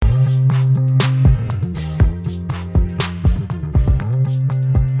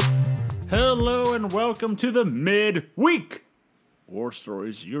and welcome to the Midweek War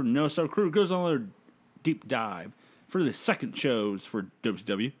Stories. Your no-sell crew goes on their deep dive for the second shows for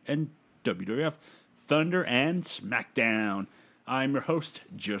WCW and WWF, Thunder and SmackDown. I'm your host,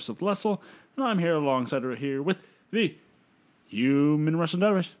 Joseph Lessel, and I'm here alongside right here with the Human Wrestling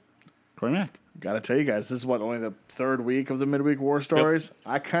Database, Corey Mack. Gotta tell you guys, this is only the third week of the Midweek War Stories.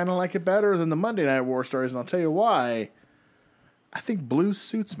 Yep. I kind of like it better than the Monday Night War Stories, and I'll tell you why. I think blue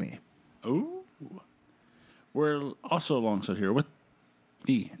suits me. Ooh. We're also alongside here with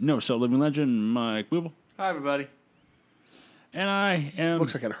the no-sell living legend, Mike Weeble. Hi, everybody. And I am...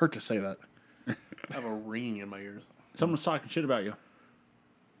 Looks like it hurt to say that. I have a ringing in my ears. Someone's talking shit about you.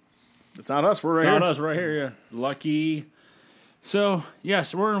 It's not us. We're right here. here. It's not us. Right here, yeah. Lucky. So,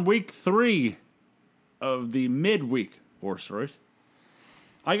 yes, we're in week 3 of the midweek War Stories.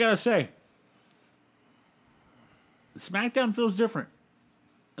 I gotta say, SmackDown feels different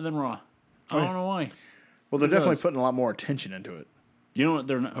than Raw. I don't know why. Well, they're definitely putting a lot more attention into it. You know what?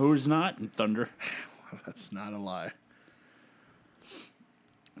 They're not, who's not? Thunder. That's not a lie.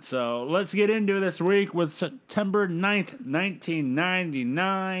 So let's get into this week with September 9th,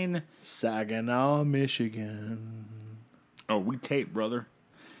 1999. Saginaw, Michigan. Oh, we tape, brother.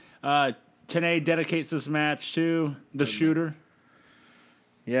 Tenay dedicates this match to the Shooter.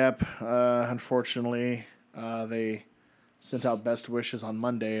 Yep. Unfortunately, they sent out best wishes on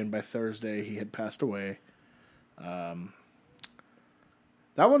Monday, and by Thursday he had passed away.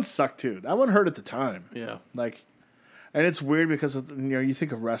 That one sucked too. That one hurt at the time. Yeah. And it's weird because you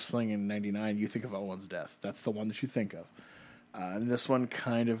think of wrestling in '99, you think of Owen's death. That's the one that you think of, and this one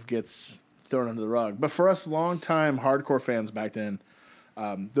kind of gets thrown under the rug. But for us longtime hardcore fans back then,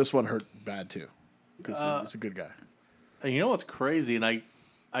 this one hurt bad too because he's a good guy. And you know what's crazy? And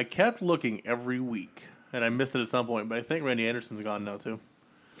I kept looking every week, and I missed it at some point. But I think Randy Anderson's gone now too.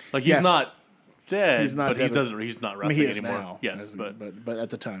 He's not dead. He's not. But dead. He's not reffing anymore. Now, yes, but at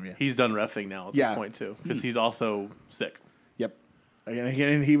the time, yeah, he's done reffing now at this point too because he's also sick. Yep.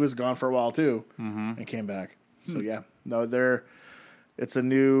 Again, he was gone for a while too, and came back. So yeah, no, it's a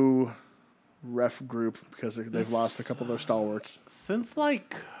new ref group because they've lost a couple of their stalwarts since God,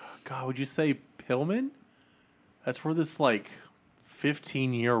 would you say Pillman? That's where this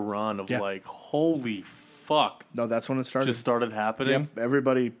 15-year run of holy fuck. No, that's when it started. Just started happening. Yep.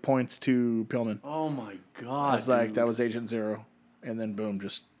 Everybody points to Pillman. Oh my god! It's that was Agent Zero, and then boom,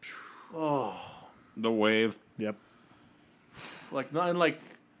 just The wave. Yep.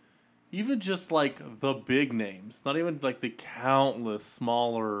 Even just the big names, not even the countless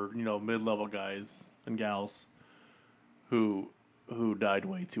smaller, mid-level guys and gals who died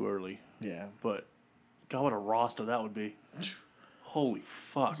way too early. Yeah. But God, what a roster that would be. Holy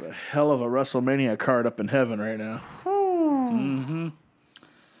fuck. It's a hell of a WrestleMania card up in heaven right now. Mm-hmm.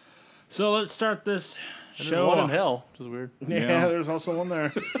 So let's start this show. There's one in hell, which is weird. Yeah, there's also one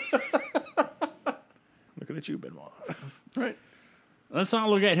there. Looking at you, Benoit. Right. Let's not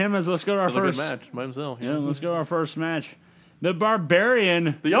look at him as let's go to our first match by himself. Yeah, let's go to our first match. The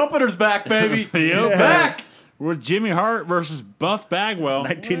Barbarian. The opener's back, baby. The opener's back. With Jimmy Hart versus Buff Bagwell.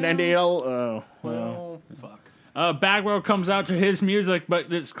 1998. Well, fuck. Bagwell comes out to his music,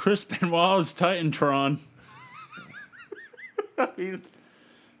 but it's Chris Benoit's Titantron. It's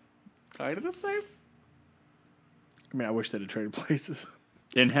kind of the same. I mean, I wish they'd have traded places.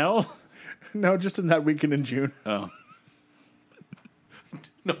 In hell? No, just in that weekend in June. Oh.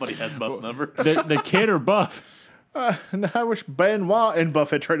 Nobody has Buff's number. The kid or Buff? No, I wish Benoit and Buff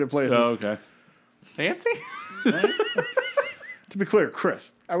had traded places. Oh, okay. Fancy? To be clear,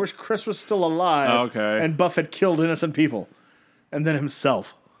 Chris. I wish Chris was still alive. Okay. And Buff had killed innocent people. And then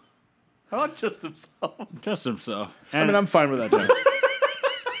himself. How about just himself? Just himself. I mean, I'm fine with that, John.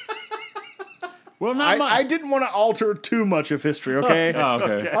 Well, not much. I didn't want to alter too much of history, okay? Oh,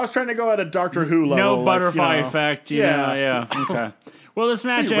 okay. I was trying to go at a Doctor Who level. No butterfly effect. Yeah. Yeah. Okay. Well, this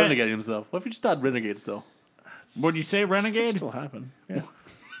match... He renegaded himself. What if he just died Renegade still? Would you say Renegade? Still happen. Yeah.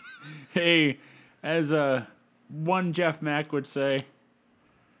 Hey, as one Jeff Mack would say...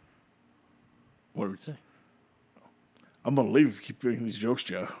 What would he say? I'm going to leave if you keep doing these jokes,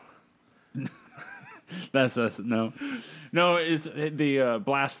 Joe. That's us. No, it's the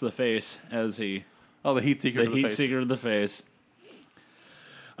blast to the face as he... Oh, the heat seeker. The heat seeker to the face.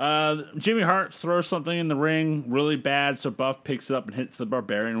 Jimmy Hart throws something in the ring really bad, so Buff picks it up and hits the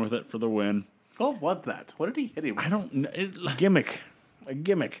Barbarian with it for the win. What was that? What did he hit him with? I don't know. A gimmick.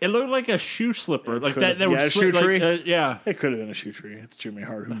 It looked like a shoe slipper. Like could've- that yeah, was a shoe tree? yeah. It could have been a shoe tree. It's Jimmy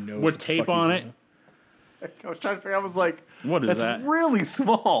Hart. Who knows? With what the tape fuck he's on it? using. I was trying to figure out. I was like, What is that's that? really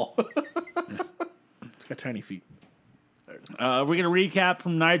small. It's got tiny feet. We're going to recap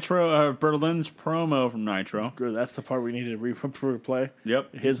from Nitro, Berlin's promo from Nitro. Good. That's the part we need to replay.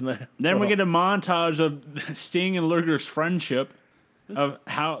 Yep. His name. Then we get a montage of Sting and Luger's friendship, of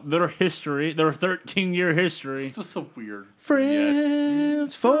how their history, their 13-year history. This is so weird.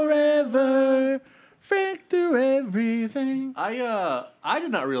 Friends forever, friend through everything. I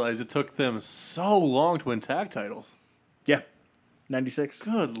did not realize it took them so long to win tag titles. Yeah. 96.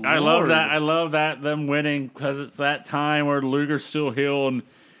 Good lord. I love that. I love that them winning because it's that time where Luger's still heel and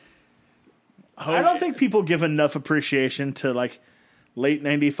I don't think people give enough appreciation to like late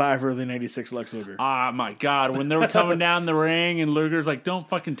 95, early 96 Lex Luger. ah, my God, when they were coming down the ring and Luger's like, "Don't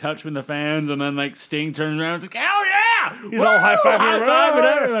fucking touch me," in the fans, and then like Sting turns around and is like, "Hell yeah!" He's all high-fiving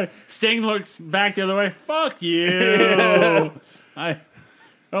high-fiving everybody. Sting looks back the other way. Fuck you.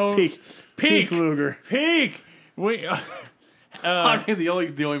 Peak Luger. Peak. We. I mean, the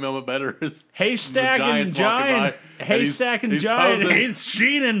only moment better is Haystack the and Giants walking Giant. by, Haystack and he's Giant. posing. He's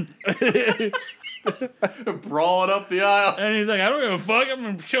cheating. brawling up the aisle. And he's like, "I don't give a fuck. I'm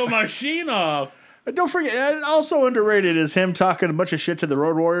going to show my sheen off." Don't forget, and also underrated is him talking a bunch of shit to the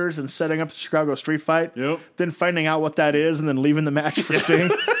Road Warriors and setting up the Chicago Street Fight. Yep. Then finding out what that is and then leaving the match for Sting.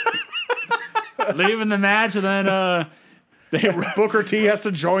 Leaving the match, and then Booker T has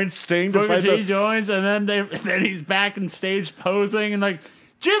to join Sting to Booker fight T joins, and then he's back in stage posing and like,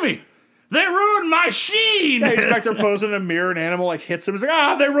 "Jimmy, they ruined my sheen." Yeah, he's back there posing in a mirror, and Animal like hits him. He's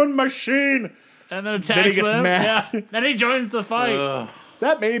like, they ruined my sheen. And then attacks Then he gets them. mad. Yeah. Then he joins the fight.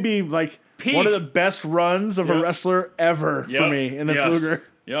 That may be like Peak. one of the best runs of a Yep. wrestler ever for me, and it's Yes. Luger.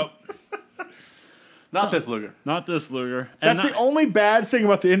 Yep. Not this Luger. Not this Luger. That's the only bad thing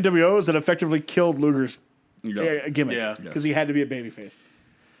about the NWO is that effectively killed Luger's Yep. gimmick Yeah. because he had to be a babyface.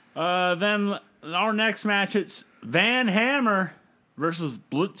 Then our next match, it's Van Hammer versus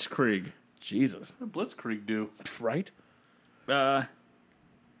Blitzkrieg. Jesus, What did Blitzkrieg do? right?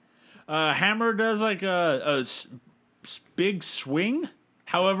 Hammer does like a big swing.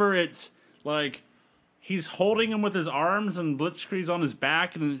 However, it's like he's holding him with his arms and Blitzkrieg's on his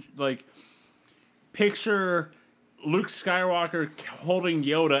back, and like picture Luke Skywalker holding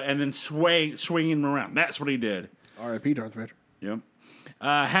Yoda and then swinging him around. That's what he did. R.I.P. Darth Vader. Yep.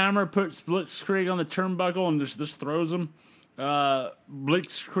 Hammer puts Blitzkrieg on the turnbuckle and just throws him.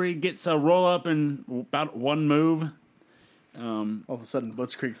 Blitzkrieg gets a roll up in about one move. All of a sudden,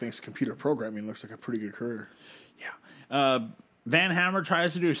 Blitzkrieg thinks computer programming looks like a pretty good career. Yeah. Van Hammer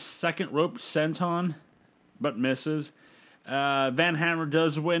tries to do a second rope senton, but misses. Van Hammer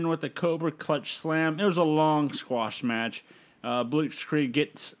does win with the Cobra Clutch Slam. It was a long squash match. Blitzkrieg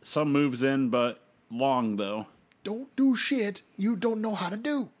gets some moves in, but long, though. Don't do shit you don't know how to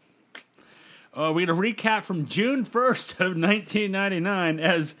do. We're going to recap from June 1st of 1999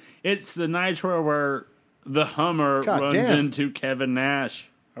 as it's the Nitro where the Hummer God runs damn. into Kevin Nash.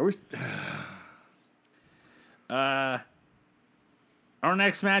 Are we? Our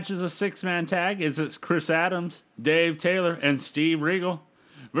next match is a six-man tag. It's Chris Adams, Dave Taylor, and Steve Regal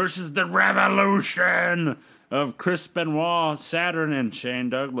versus the Revolution of Chris Benoit, Saturn, and Shane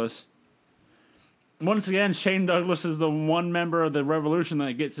Douglas. Once again, Shane Douglas is the one member of the Revolution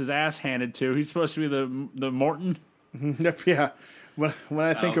that gets his ass handed to. He's supposed to be the Morton. Yeah. When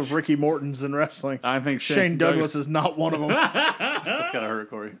I think of Ricky Morton's in wrestling, I think Shane Douglas is not one of them. That's gotta hurt,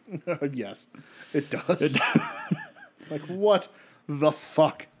 Corey. Yes, it does. Like, what the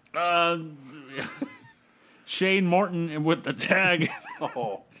fuck? Shane Morton with the tag.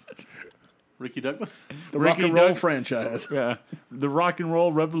 Oh, Ricky Douglas. The Ricky rock and roll Doug- franchise. Yeah, the Rock and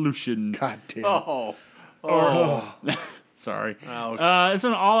Roll Revolution. God damn. Oh, Sorry. ouch. It's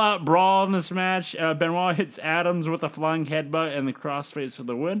an all-out brawl in this match. Benoit hits Adams with a flying headbutt and the crossface for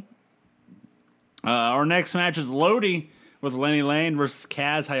the win. Our next match is Lodi with Lenny Lane versus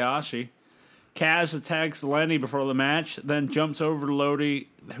Kaz Hayashi. Kaz attacks Lenny before the match, then jumps over to Lodi,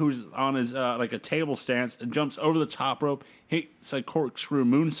 who's on his like a table stance, and jumps over the top rope, hits a corkscrew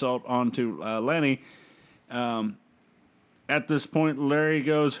moonsault onto Lenny. At this point, Larry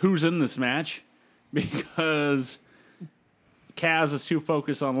goes, "Who's in this match?" Because Kaz is too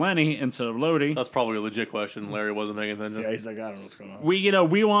focused on Lenny instead of Lodi. That's probably a legit question. Larry wasn't paying attention. Yeah, he's like, I don't know what's going on. We get a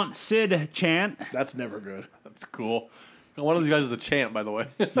 "We Want Sid" chant. That's never good. That's cool. One of these guys is a champ, by the way.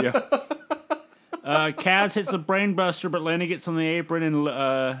 Yeah. Kaz hits a brainbuster, but Lenny gets on the apron, and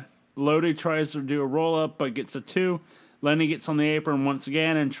Lodi tries to do a roll up, but gets a 2. Lenny gets on the apron once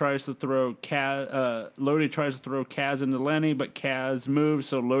again and tries to throw Kaz. Lodi tries to throw Kaz into Lenny, but Kaz moves,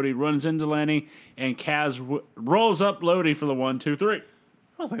 so Lodi runs into Lenny, and Kaz rolls up Lodi for the 1, 2, 3. What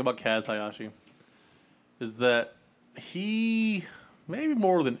I was thinking about Kaz Hayashi is that he, maybe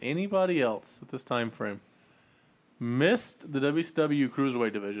more than anybody else at this time frame, missed the WCW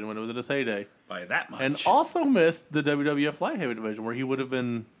Cruiserweight division when it was at its heyday, By that much. and also missed the WWF Light Heavyweight division where he would have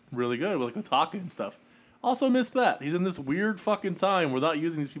been really good with like Otaka and stuff. Also missed that. He's in this weird fucking time. We're not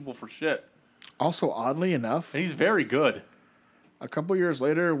using these people for shit, Also, oddly enough, and he's very good. a couple years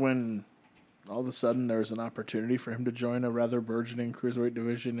later, when all of a sudden there was an opportunity for him to join a rather burgeoning cruiserweight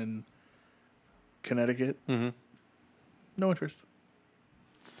division in Connecticut, no interest.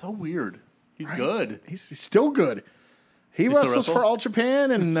 It's so weird. He's good. He's still good. He still wrestles wrestle? for All Japan,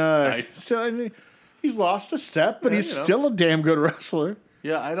 and Nice. he's lost a step, but Yeah, he's you know. still a damn good wrestler.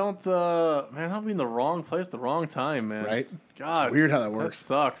 Yeah, I don't. Man, I'll be in the wrong place, at the wrong time, man. Right? God, It's weird how that works. That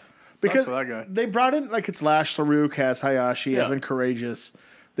sucks. Sucks Because for that guy. they brought in, like, it's Lash LaRue, Kaz Hayashi, Yeah. Evan Courageous.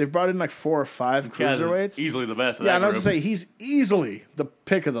 They've brought in like 4 or 5 Kaz cruiserweights. is easily the best. Of Yeah, that and I was group. gonna say he's easily the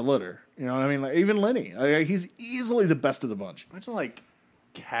pick of the litter. You know what I mean? Like even Lenny, he's easily the best of the bunch. Imagine like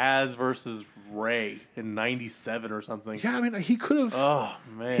Kaz versus Ray in '97 or something. Yeah, I mean he could have. Oh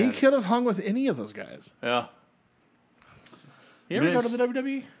man. He could have hung with any of those guys. Yeah. You ever go to the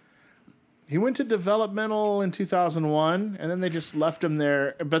WWE? He went to developmental in 2001, and then they just left him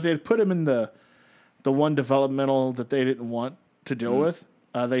there. But they had put him in the one developmental that they didn't want to deal with.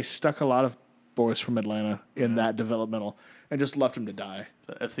 They stuck a lot of boys from Atlanta in that developmental and just left him to die.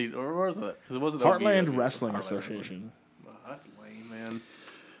 The FC or where was that? Because it wasn't Heartland OVW, it was Wrestling Heartland Association. Oh, that's lame, man.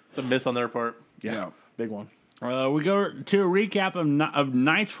 It's a miss on their part. Yeah, big one. We go to a recap of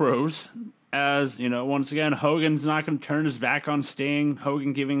Nitros. As you know, once again, Hogan's not going to turn his back on Sting.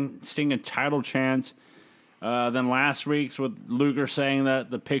 Hogan giving Sting a title chance. Then last week's with Luger saying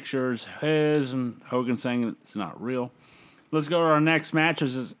that the picture's his, and Hogan saying it's not real. Let's go to our next match.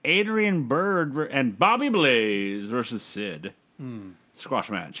 This is Adrian Bird and Bobby Blaze versus Sid. Squash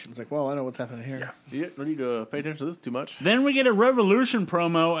match. It's like, well, I know what's happening here. You don't need to pay attention to this too much. Then we get a Revolution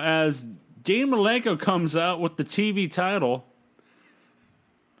promo as Dean Malenko comes out with the TV title.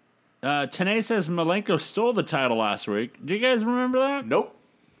 Tenay says Malenko stole the title last week. Do you guys remember that? Nope.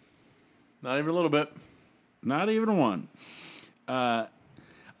 Not even a little bit. Not even one.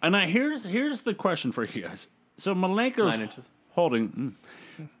 Here's the question for you guys. So Malenko's 9 inches. holding.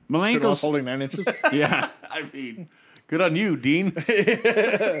 Good one, Malenko's holding 9 inches. yeah. I mean, good on you, Dean.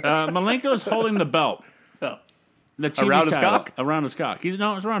 Malenko's holding the belt. Oh. The TV Around his title. cock? Around his cock. It's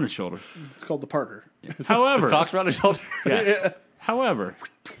around his shoulder. It's called the Parker. However, Cock's around his shoulder. yes. However,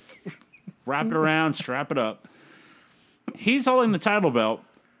 wrap it around, strap it up. He's holding the title belt,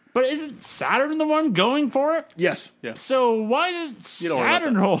 but isn't Saturn the one going for it? Yes, Yeah. So why did don't worry about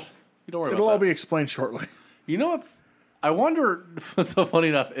Saturn that. hold? You don't worry it'll about all that. be explained shortly. You know what's? I wonder. So funny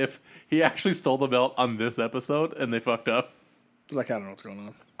enough, if he actually stole the belt on this episode and they fucked up. Like I don't know what's going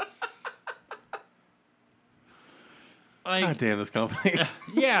on. God damn this company.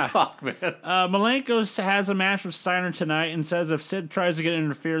 Yeah. Fuck, man. Malenko has a match with Steiner tonight and says if Sid tries to get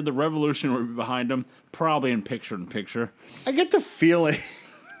interfered, the Revolution will be behind him, probably in picture-in-picture. I get the feeling.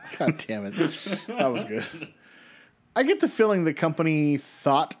 God damn it, that was good. I get the feeling the company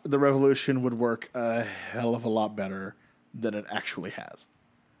thought the Revolution would work a hell of a lot better than it actually has.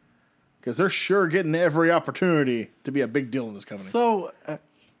 Because they're sure getting every opportunity to be a big deal in this company. So,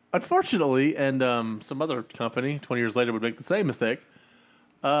 unfortunately, and some other company 20 years later would make the same mistake.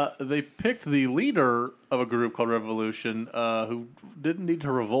 They picked the leader of a group called Revolution, who didn't need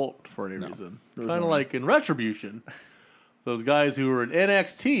to revolt for any reason. Kind of like in Retribution, those guys who were in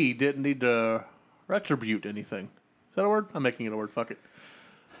NXT didn't need to retribute anything. Is that a word? I'm making it a word. Fuck it.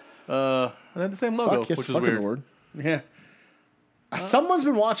 And then the same logo, Fuck, yes, which is fuck is weird. a word. Yeah. Someone's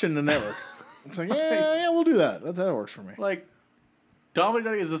been watching the network. It's like, yeah, we'll do that. That works for me. Like,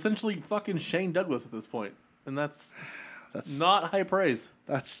 Dominic is essentially fucking Shane Douglas at this point, and that's not high praise.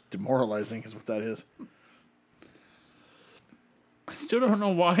 That's demoralizing, is what that is. I still don't know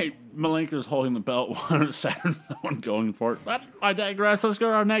why Malenko's holding the belt while Saturn's the one going for it. But I digress. Let's go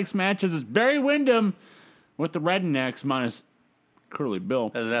to our next match. This is Barry Windham with the Rednecks minus Curly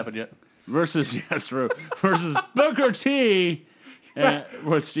Bill Hasn't happened yet. versus versus Booker T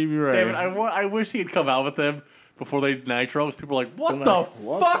with Stevie Ray. David, I wish he'd come out with them before they Nitro. 'Cause people are like, what They're the like,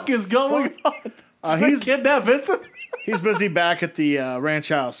 what fuck the is going on? Did He's they kidnap Vincent? he's busy back at the ranch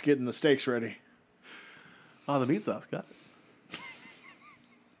house getting the steaks ready. Oh, the meat sauce, got it.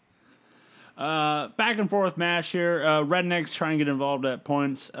 Back and forth match here. Rednecks try and get involved at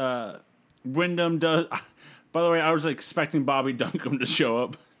points. Wyndham does. By the way, I was expecting Bobby Duncombe to show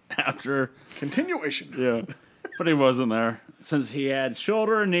up after. Continuation. Yeah. But he wasn't there since he had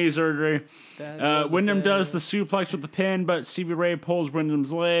shoulder and knee surgery. Wyndham does the suplex with the pin, but Stevie Ray pulls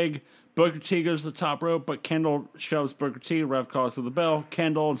Wyndham's leg. Booker T goes to the top rope, but Kendall shoves Booker T. Ref calls to the bell.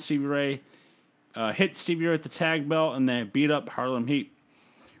 Kendall and Stevie Ray hit Stevie Ray with the tag belt, and they beat up Harlem Heat.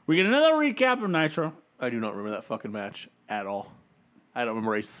 We get another recap of Nitro. I do not remember that fucking match at all. I don't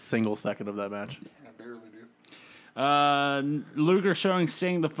remember a single second of that match. I barely do. Luger showing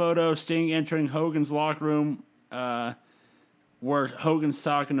Sting the photo, Sting entering Hogan's locker room, where Hogan's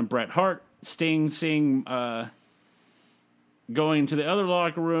talking to Bret Hart. Sting seeing going to the other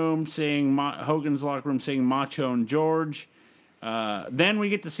locker room, seeing Hogan's locker room, seeing Macho and George. Then we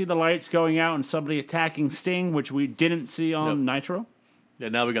get to see the lights going out and somebody attacking Sting, which we didn't see on Nitro. Yeah,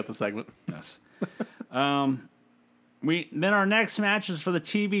 now we got the segment. Yes. Then our next match is for the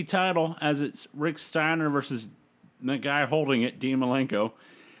TV title, as it's Rick Steiner versus the guy holding it, Dean Malenko.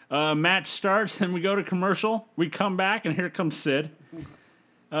 Match starts, and we go to commercial. We come back, and here comes Sid.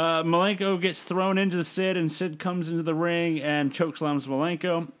 Malenko gets thrown into Sid, and Sid comes into the ring and chokeslams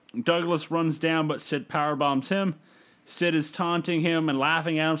Malenko. Douglas runs down, but Sid powerbombs him. Sid is taunting him and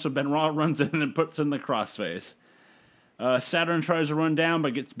laughing at him, so Benoit runs in and puts in the crossface. Saturn tries to run down,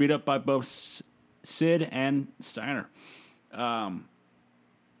 but gets beat up by both Sid and Steiner.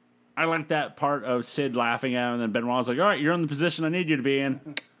 I like that part of Sid laughing at him, and then Benoit's like, all right, you're in the position I need you to be in.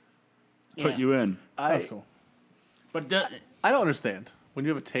 Put you in. That's cool. But I don't understand. When you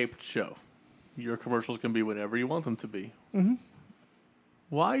have a taped show, your commercials can be whatever you want them to be. Mm-hmm.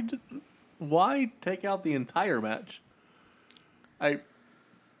 Why take out the entire match?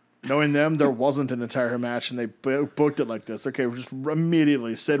 Knowing them, there wasn't an entire match, and they booked it like this. Okay, we're just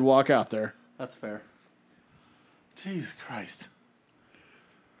immediately Sid walk out there. That's fair. Jesus Christ.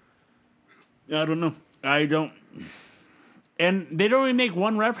 I don't know. I don't. And they don't even make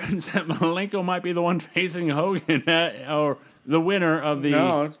one reference that Malenko might be the one facing Hogan or the winner of the.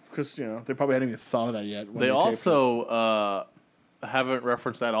 No, it's because they probably hadn't even thought of that yet. They also haven't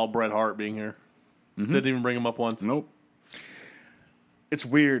referenced at all Bret Hart being here. Mm-hmm. Didn't even bring him up once. Nope. It's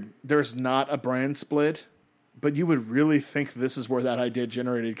weird. There's not a brand split, but you would really think this is where that idea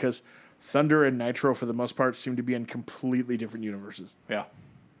generated because Thunder and Nitro, for the most part, seem to be in completely different universes. Yeah.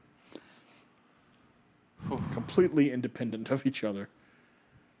 Completely independent of each other.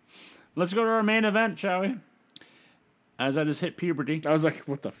 Let's go to our main event, shall we? As I just hit puberty. I was like,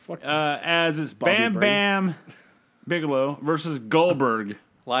 what the fuck? As it's Bobby Bam Brady. Bam Bigelow versus Goldberg.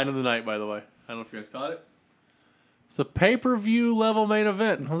 Line of the night, by the way. I don't know if you guys caught it. It's a pay-per-view level main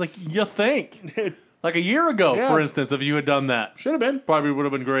event. I was like, you think? Like a year ago, Yeah. for instance, if you had done that. Should have been. Probably would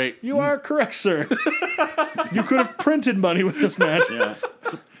have been great. You are correct, sir. You could have printed money with this match. Yeah.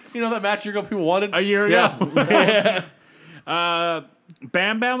 You know that match your people wanted? A year ago. Yeah.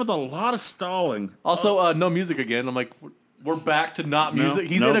 Bam Bam with a lot of stalling. Also, no music again. I'm like, we're back to not music.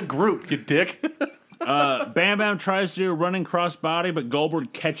 He's in a group, you dick. Bam Bam tries to do a running crossbody, but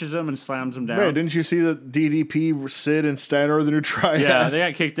Goldberg catches him and slams him down. Wait, didn't you see that DDP, Sid, and Steiner are the new triad? Yeah, they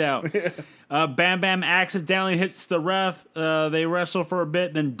got kicked out. Bam Bam accidentally hits the ref. They wrestle for a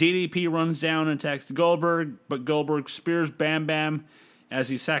bit. Then DDP runs down and attacks Goldberg, but Goldberg spears Bam Bam as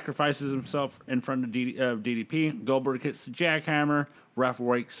he sacrifices himself in front of DDP. Goldberg hits the jackhammer. Ref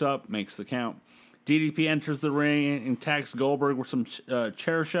wakes up, makes the count. DDP enters the ring and attacks Goldberg with some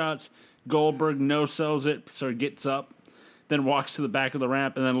chair shots. Goldberg no-sells it, so he gets up, then walks to the back of the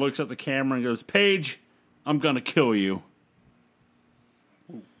ramp, and then looks at the camera and goes, Paige, I'm going to kill you.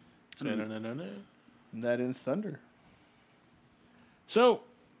 And that ends Thunder. So,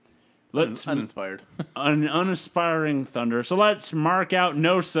 let's... Uninspired. An uninspiring Thunder. So let's mark out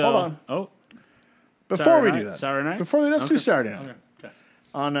no-sell. Hold on. Oh, Before Saturday we do night? that. Saturday night? Before let's do Saturday night. Okay.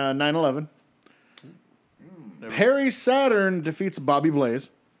 On 9/11. Perry Saturn defeats Bobby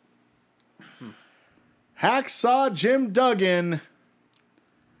Blaze. Hacksaw Jim Duggan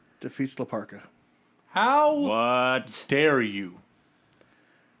defeats La Parka. How What? dare you?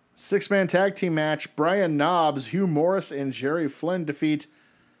 6-man tag team match. Brian Knobbs, Hugh Morris, and Jerry Flynn defeat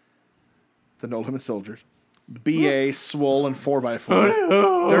the No Limit Soldiers. BA, Swole, and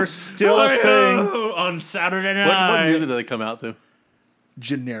 4x4. They're still a thing. On Saturday What night. music do they come out to?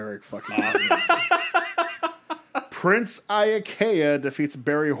 Generic fucking music. Prince Iakea defeats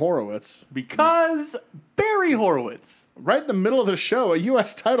Barry Horowitz. Because Barry Horowitz. Right in the middle of the show, a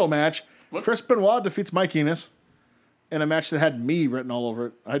U.S. title match. What? Chris Benoit defeats Mike Enos in a match that had me written all over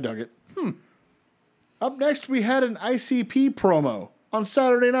it. I dug it. Up next, we had an ICP promo on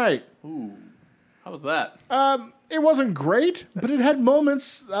Saturday night. How was that? It wasn't great, but it had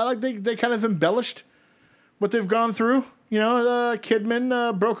moments. I like they kind of embellished what they've gone through.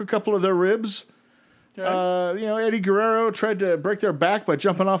 Kidman broke a couple of their ribs. Okay. Eddie Guerrero tried to break their back by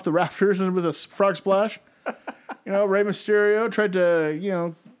jumping off the rafters with a frog splash. Rey Mysterio tried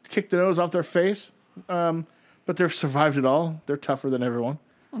to, kick the nose off their face. But they've survived it all. They're tougher than everyone.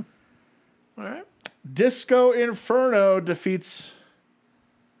 All right. Disco Inferno defeats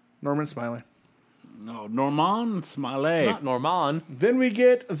Norman Smiley. No, Norman Smiley. Not Norman. Then we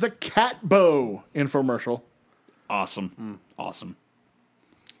get the Catbow infomercial. Awesome. Awesome.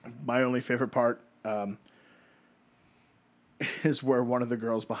 My only favorite part is where one of the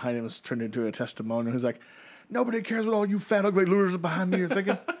girls behind him is turned into a testimonial. Who's like, nobody cares what all you fat, ugly losers behind me are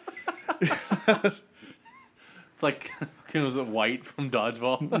thinking. It's like, was it White from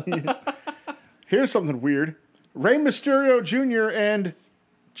Dodgeball? Here's something weird. Rey Mysterio Jr. and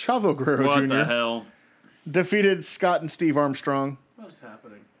Chavo Guerrero What Jr. the hell? defeated Scott and Steve Armstrong. What's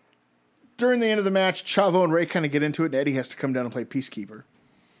happening? During the end of the match, Chavo and Rey kind of get into it, and Eddie has to come down and play peacekeeper.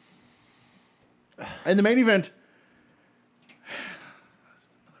 In the main event,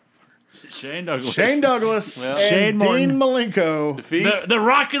 Shane Douglas. Shane Douglas Well, and Shane Dean Martin. Malenko Defeats? The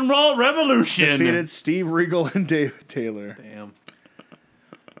Rock and Roll Revolution. defeated Steve Regal and David Taylor. Damn.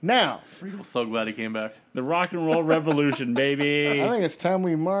 Now, Regal's so glad he came back. The Rock and Roll Revolution, baby. I think it's time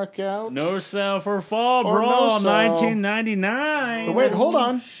we mark out. No Cell for Fall Or Brawl No Cell. 1999. But wait, hold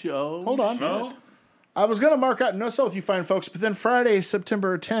on. Show. Hold on. No? I was going to mark out No Cell with you fine folks, but then Friday,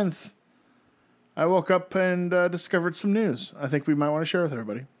 September 10th, I woke up and discovered some news I think we might want to share with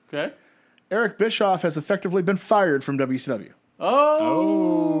everybody. Okay. Eric Bischoff has effectively been fired from WCW.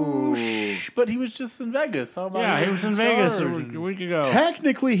 Oh. But he was just in Vegas. How about Yeah, he was in Vegas a week ago.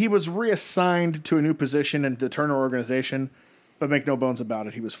 Technically, he was reassigned to a new position in the Turner organization, but make no bones about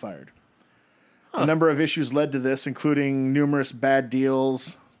it, he was fired. A number of issues led to this, including numerous bad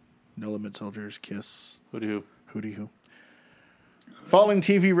deals, No Limit Soldiers, Kiss, Who? Hootie Hoo. Falling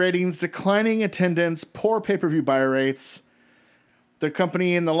TV ratings, declining attendance, poor pay-per-view buy rates. The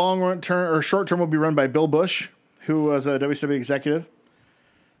company in the long run term or short term will be run by Bill Bush, who was a WCW executive.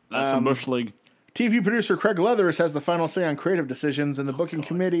 That's from Bush League. TV producer Craig Leathers has the final say on creative decisions, and the booking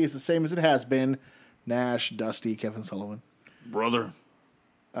committee is the same as it has been. Nash, Dusty, Kevin Sullivan. Brother.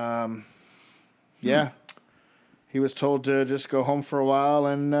 Yeah. He was told to just go home for a while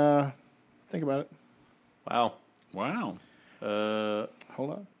and think about it. Wow. Wow. Hold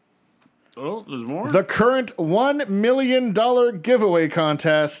on. Oh, there's more? The current $1 million giveaway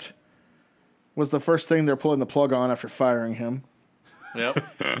contest was the first thing they're pulling the plug on after firing him.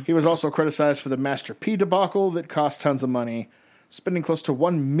 Yep. He was also criticized for the Master P debacle that cost tons of money, spending close to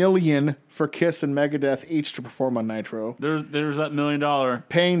 $1 million for Kiss and Megadeth each to perform on Nitro. There's that $1 million.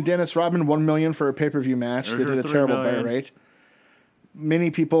 Paying Dennis Rodman $1 million for a pay-per-view match. There's They did your a $3 terrible buy million. rate.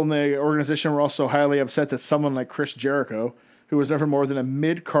 Many people in the organization were also highly upset that someone like Chris Jericho, who was never more than a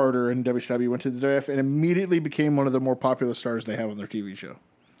mid-carder in WCW, went to the WF and immediately became one of the more popular stars they have on their TV show.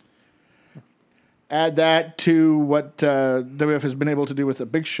 Add that to what WF has been able to do with a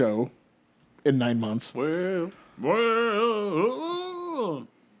Big Show in 9 months. Well, Whoa.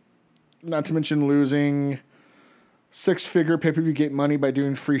 Not to mention losing six-figure pay-per-view gate money by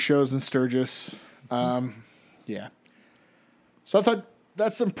doing free shows in Sturgis. Yeah. So I thought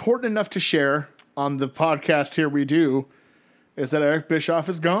that's important enough to share on the podcast here we do, is that Eric Bischoff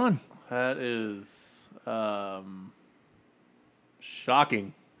is gone. that is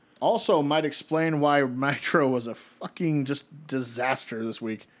shocking. Also might explain why Nitro was a fucking just disaster this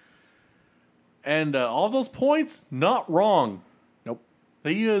week. And all those points, not wrong. Nope.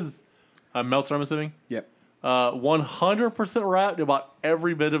 He is Meltzer, I'm assuming. Yep. 100% right about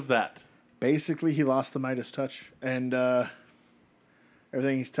every bit of that. Basically, he lost the Midas touch, and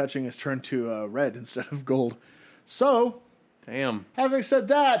everything he's touching is turned to red instead of gold. So, Damn. having said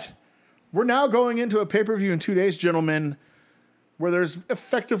that, we're now going into a pay-per-view in 2 days, gentlemen, where there's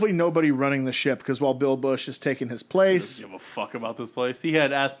effectively nobody running the ship, because while Bill Bush is taking his place, Give a fuck about this place. He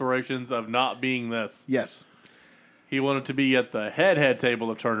had aspirations of not being this. yes. He wanted to be at the head table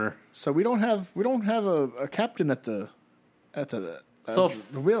of Turner. So we don't have a captain at the So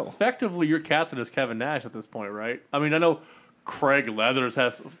the wheel. effectively, your captain is Kevin Nash at this point, right? I mean, I know Craig Leathers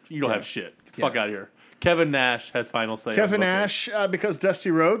has. You don't have shit. Get the fuck out of here. Kevin Nash has final say. on Kevin booking. Nash, because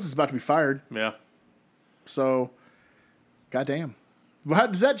Dusty Rhodes is about to be fired. Yeah. So, goddamn. How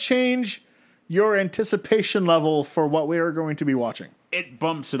does that change your anticipation level for what we are going to be watching? It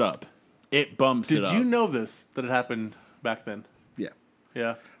bumps it up. It bumps it Did up. you know this, that it happened back then? Yeah.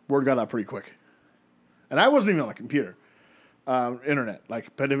 Yeah. Word got out pretty quick. And I wasn't even on the computer. Internet.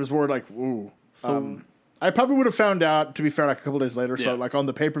 But it was word ooh. So I probably would have found out, to be fair, a couple days later. So, Yeah. on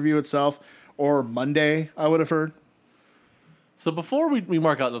the pay-per-view itself or Monday, I would have heard. So before we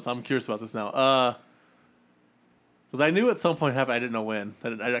mark out this, I'm curious about this now. Because I knew at some point it happened, I didn't know when.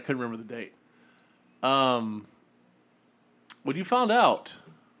 I couldn't remember the date. When you found out,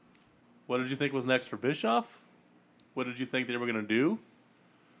 what did you think was next for Bischoff? What did you think they were going to do?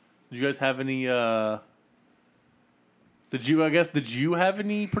 Did you guys have any? Did you have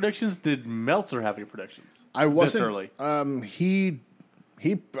any predictions? Did Meltzer have any predictions? I wasn't this early.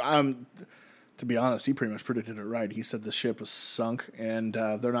 To be honest, he pretty much predicted it right. He said the ship was sunk, and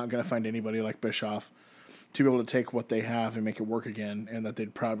they're not going to find anybody like Bischoff to be able to take what they have and make it work again, and that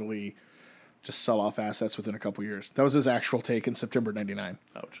they'd probably just sell off assets within a couple years. That was his actual take in September '99.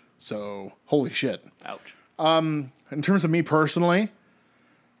 Ouch. So, holy shit. Ouch. In terms of me personally,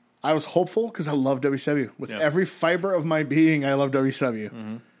 I was hopeful because I love WCW. With every fiber of my being, I love WCW.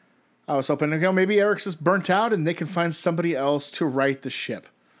 Mm-hmm. I was hoping, maybe Eric's just burnt out and they can find somebody else to right the ship.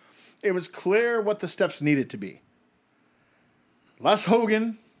 It was clear what the steps needed to be. Less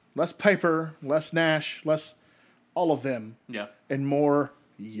Hogan, less Piper, less Nash, less all of them. Yeah. And more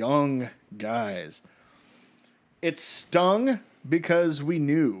young guys. It stung because we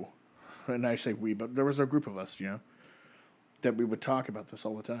knew, and I say we, but there was a group of us, that we would talk about this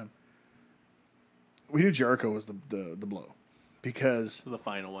all the time. We knew Jericho was the blow. Because The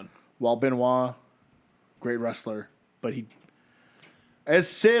final one. while Benoit, great wrestler, but he, as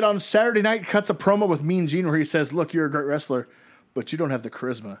Sid on Saturday night cuts a promo with Mean Gene where he says, look, you're a great wrestler, but you don't have the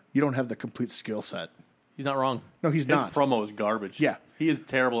charisma. You don't have the complete skill set. He's not wrong. No, he's His not. promo is garbage. Yeah. He is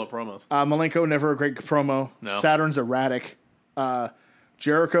terrible at promos. Malenko, never a great promo. No. Saturn's erratic.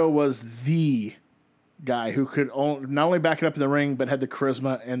 Jericho was the guy who could not only back it up in the ring, but had the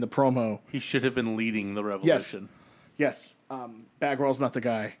charisma and the promo. He should have been leading the Revolution. Yes. Bagwell's not the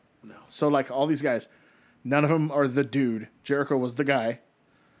guy. No. So, all these guys, none of them are the dude. Jericho was the guy.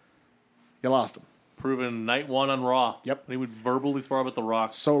 You lost him. Proven night one on Raw. Yep. And he would verbally spar about the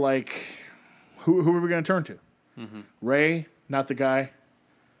Rock. So, who are we going to turn to? Mm-hmm. Ray, not the guy.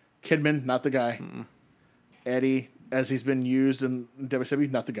 Kidman, not the guy. Mm-mm. Eddie, as he's been used in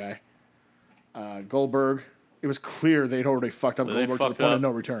WWE, not the guy. Goldberg, it was clear they'd already fucked up Goldberg to the point of no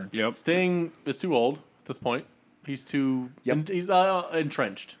return. Yep. Sting is too old at this point. He's too... Yep. He's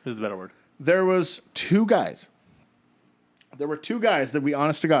entrenched, is the better word. There was two guys. There were two guys that we,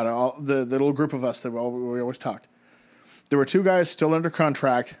 honest to God, the little group of us that we always talked. There were two guys still under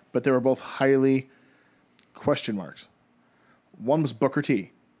contract, but they were both highly question marks. One was Booker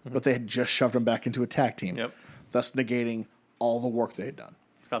T, but they had just shoved him back into a tag team, Yep. thus negating all the work they had done.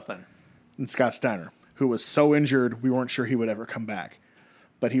 Scott Steiner. And Scott Steiner, who was so injured we weren't sure he would ever come back.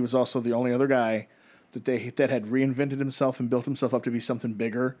 But he was also the only other guy that had reinvented himself and built himself up to be something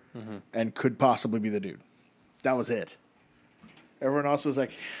bigger and could possibly be the dude. That was it. Everyone else was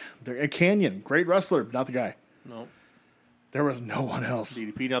like, Canyon, great wrestler, not the guy. No. There was no one else.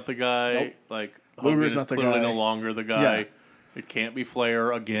 DDP not the guy. Nope. Hogan Luger's is not the clearly guy. no longer the guy. Yeah. It can't be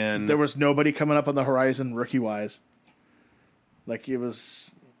Flair again. There was nobody coming up on the horizon rookie-wise. It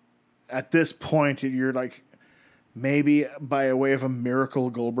was... At this point, you're maybe by a way of a miracle,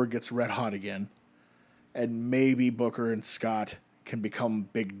 Goldberg gets red hot again. And maybe Booker and Scott can become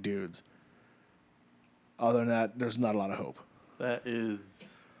big dudes. Other than that, there's not a lot of hope. That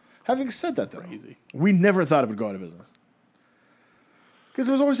is Having said that, though, crazy. we never thought it would go out of business. Because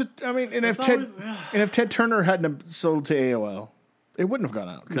there was always if Ted Turner hadn't sold to AOL, it wouldn't have gone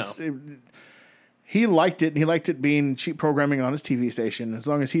out. Because he liked it, and he liked it being cheap programming on his TV station. As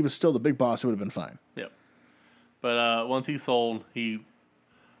long as he was still the big boss, it would have been fine. Yep. But once he sold, he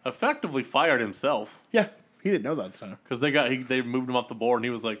effectively fired himself Yeah, he didn't know that at the time. because they moved him off the board, and he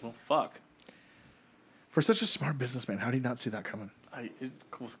was like, "Well, fuck." For such a smart businessman, how did he not see that coming? It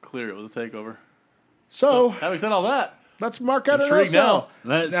was clear it was a takeover. So Having said all that, let's mark out Intrigued it now.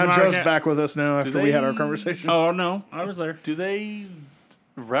 Let's Now mark Joe's out- back with us now after we had our they- conversation. Oh, no. I was there. do they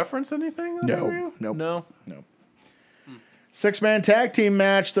reference anything? on No. Pay-Per-View? Nope. No. No. 6-man tag team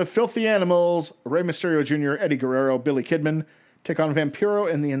match. The Filthy Animals, Rey Mysterio Jr., Eddie Guerrero, Billy Kidman, take on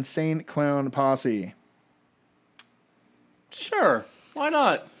Vampiro and the Insane Clown Posse. Sure. Why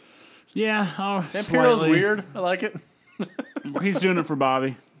not? Yeah. Oh, Vampiro's slightly. weird. I like it. He's doing it for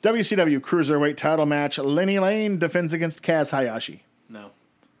Bobby. WCW Cruiserweight title match. Lenny Lane defends against Kaz Hayashi. No.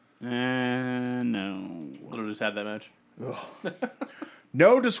 No. Literally just had that match.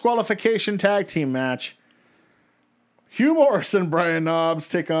 No disqualification tag team match. Hugh Morris and Brian Knobbs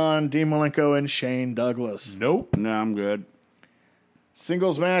take on Dean Malenko and Shane Douglas. Nope. No, I'm good.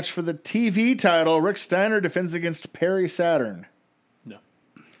 Singles match for the TV title. Rick Steiner defends against Perry Saturn. No.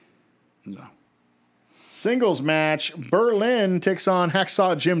 No. Singles match. Berlin takes on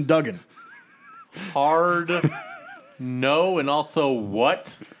Hacksaw Jim Duggan. Hard. No, and also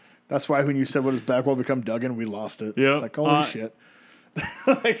what? That's why when you said, what does Bagwell become Duggan, we lost it. Yep. It's like, holy shit.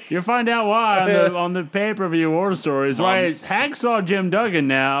 You'll find out why on the pay-per-view war stories. Why it's Hacksaw Jim Duggan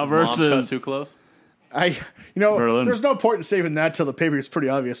now Mom cut versus... too close. Berlin. There's no point in saving that till the paper is pretty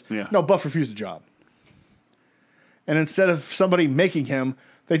obvious. Yeah. No, Buff refused a job. And instead of somebody making him,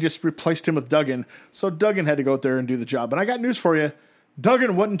 they just replaced him with Duggan. So Duggan had to go out there and do the job. And I got news for you.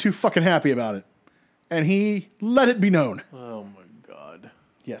 Duggan wasn't too fucking happy about it. And he let it be known. Oh my god.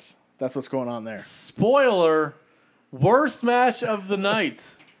 Yes, that's what's going on there. Spoiler: worst match of the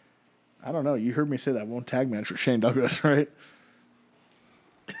night. I don't know. You heard me say that one tag match for Shane Douglas, right?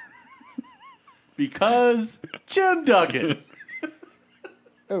 Because Jim Duggan.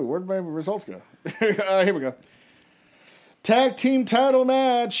 Oh, where'd my results go? Here we go. Tag team title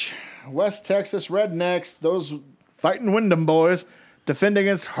match. West Texas Rednecks, those fighting Wyndham boys, defend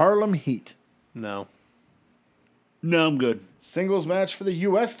against Harlem Heat. No. No, I'm good. Singles match for the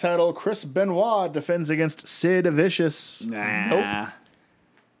U.S. title. Chris Benoit defends against Sid Vicious. Nah.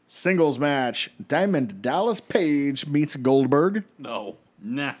 Singles match. Diamond Dallas Page meets Goldberg. No.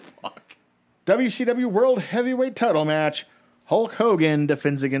 Nah. Fuck. WCW World Heavyweight title match. Hulk Hogan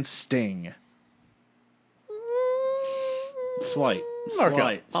defends against Sting. Slight. Mark out.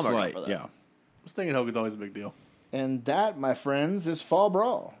 Slight. I'll mark out Slight. for that. Yeah. Sting and Hogan's always a big deal. And that, my friends, is Fall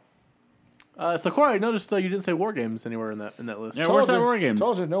Brawl. So Corey, I noticed you didn't say War Games anywhere in that list. Yeah, where's that War Games?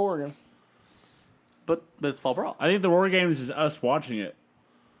 Told you, no War Games. But it's Fall Brawl. I think the War Games is us watching it.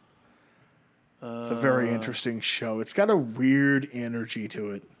 It's a very interesting show. It's got a weird energy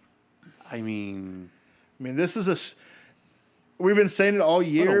to it. I mean, this is we've been saying it all what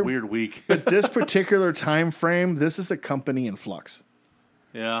year. a weird week. But this particular time frame, this is a company in flux.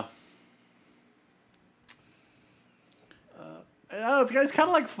 Yeah. This guy's kind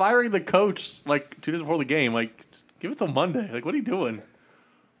of like firing the coach like 2 days before the game. Like, just give it till Monday. Like, what are you doing?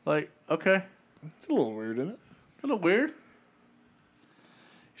 Like, okay. It's a little weird, isn't it? A little weird.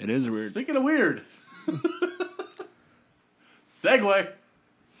 It is weird. Speaking of weird. Segue.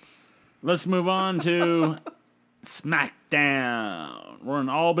 Let's move on to SmackDown. We're in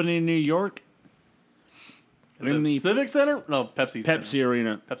Albany, New York. In the Civic Center? No, Pepsi Center. Pepsi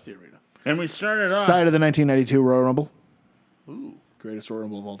Arena. Pepsi Arena. And we started off. Side of the 1992 Royal Rumble. Ooh. Greatest Royal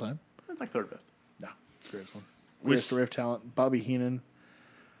Rumble of all time. That's like third best. No, greatest one. Greatest array of talent. Bobby Heenan.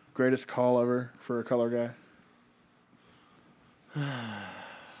 Greatest call ever for a color guy.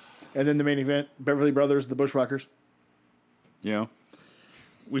 And then the main event, Beverly Brothers, the Bushwhackers. Yeah.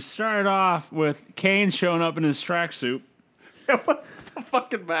 We started off with Kane showing up in his tracksuit. Put the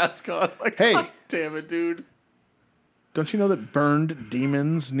fucking mask on. Like, Hey. God damn it, dude. Don't you know that burned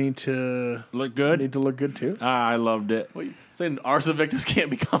demons need to Look good. look good too? I loved it. What, you saying arson victims can't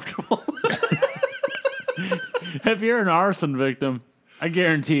be comfortable? If you're an arson victim, I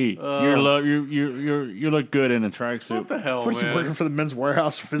guarantee you look good in a tracksuit. What the hell, What, you man? working for the Men's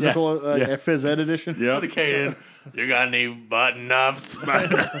Warehouse physical phys ed edition? Yep. Dedicated. You got any button-ups?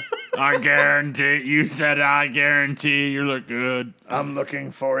 I guarantee. You said I guarantee you look good. I'm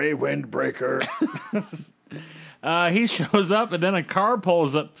looking for a windbreaker. He shows up, and then a car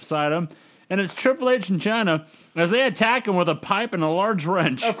pulls up beside him, and it's Triple H and China as they attack him with a pipe and a large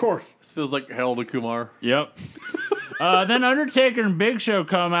wrench. Of course. This feels like Harold and Kumar. Yep. Then Undertaker and Big Show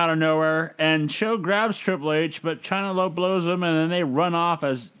come out of nowhere, and Show grabs Triple H, but China low blows him, and then they run off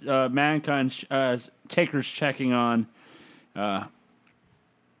as Mankind, as Taker's checking on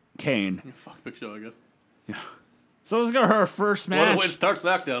Kane. Fuck Big Show, I guess. So let's go to our first What a match. way to start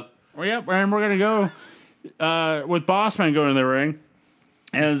SmackDown. Well, yep, and we're going to go with Bossman going to the ring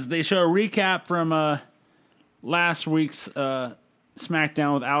as they show a recap from last week's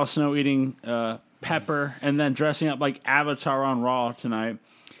SmackDown with Al Snow eating pepper and then dressing up like Avatar on Raw tonight.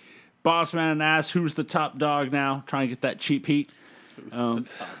 Bossman asks who's the top dog now, trying to get that cheap heat. I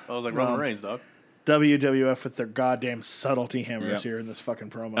was like Roman Reigns, dog. WWF with their goddamn subtlety hammers Yep. here in this fucking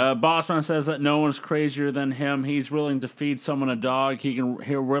promo. Bossman says that no one's crazier than him. He's willing to feed someone a dog.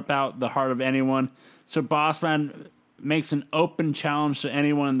 He'll rip out the heart of anyone. So Bossman makes an open challenge to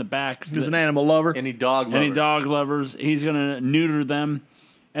anyone in the back. He's an animal lover. Any dog lovers. Any dog lovers. He's gonna neuter them,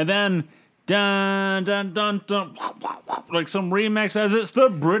 and then dun dun dun dun, like some remix as it's the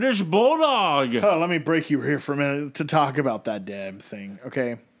British Bulldog. Oh, let me break you here for a minute to talk about that damn thing.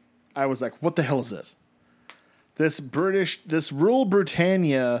 Okay. I was like, what the hell is this? This Rule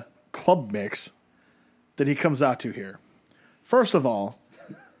Britannia club mix that he comes out to here. First of all,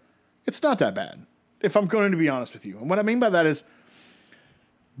 it's not that bad, if I'm going to be honest with you. And what I mean by that is,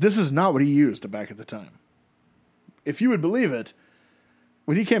 this is not what he used back at the time. If you would believe it,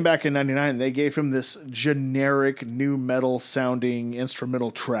 when he came back in 99, they gave him this generic new metal sounding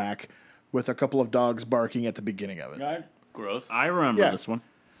instrumental track with a couple of dogs barking at the beginning of it. Gross. I remember Yeah. this one.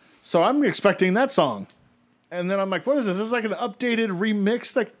 So I'm expecting that song. And then I'm like, what is this? This is like an updated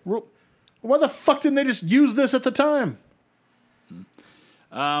remix. Like, Why the fuck didn't they just use this at the time?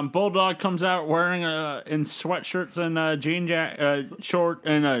 Bulldog comes out wearing in sweatshirts and short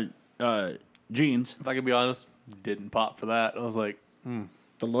and jeans. If I can be honest, didn't pop for that. I was like,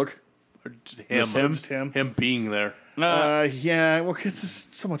 The look. just him? him being there. Yeah, well, 'cause there's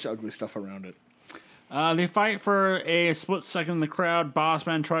so much ugly stuff around it. They fight for a split second in the crowd.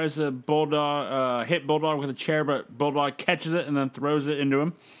 Bossman tries to hit Bulldog with a chair, but Bulldog catches it and then throws it into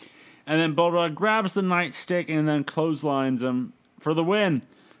him. And then Bulldog grabs the nightstick and then clotheslines him for the win.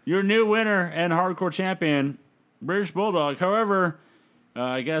 Your new winner and hardcore champion, British Bulldog. However,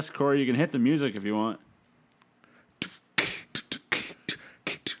 I guess, Corey, you can hit the music if you want.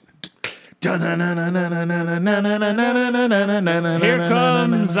 Here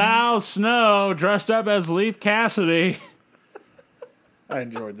comes Al Snow dressed up as Leif Cassidy. I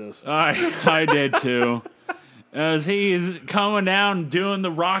enjoyed this. I did too. As he's coming down doing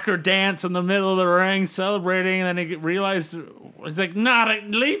the rocker dance in the middle of the ring, celebrating, and then he realized, he's like,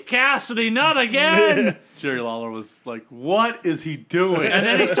 Leif Cassidy, not again. Jerry Lawler was like, what is he doing? And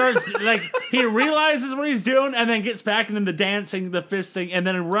then he starts, he realizes what he's doing, and then gets back into the dancing, the fisting, and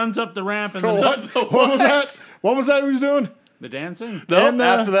then he runs up the ramp. And What was that? What was that he was doing? The dancing? No, And,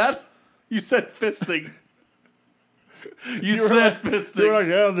 after that, you said fisting. You said fisting. You were like,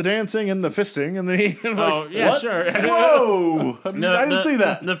 yeah, the dancing and the fisting, and then he. Oh, yeah, sure. Whoa! I didn't see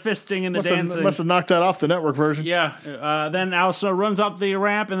that. The fisting and the dancing. Must have knocked that off the network version. Yeah. Then Al Snow runs up the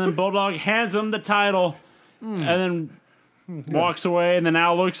ramp, and then Bulldog hands him the title, and then walks away. And then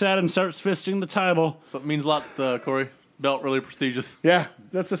Al looks at him, starts fisting the title. Something means a lot, Corey. Belt really prestigious. Yeah,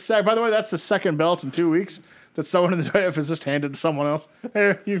 that's the By the way, that's the second belt in 2 weeks that someone in the WF has just handed to someone else.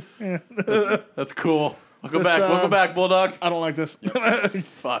 That's cool. Welcome back, Bulldog. I don't like this.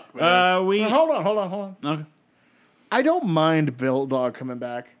 Fuck, man. Hold on. Okay. I don't mind Bulldog coming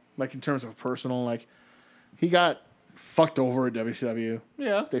back, like in terms of personal. Like he got fucked over at WCW.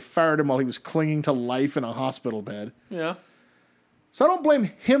 Yeah. They fired him while he was clinging to life in a hospital bed. Yeah. So I don't blame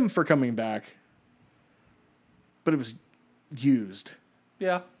him for coming back. But it was used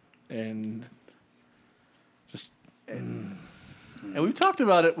Yeah. and just And we've talked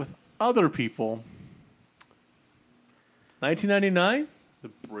about it with other people. It's 1999. The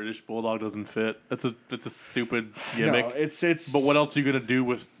British Bulldog doesn't fit. It's a stupid gimmick. no, it's. But what else are you gonna do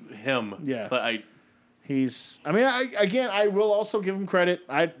with him? Yeah. But He's. I mean, I will also give him credit.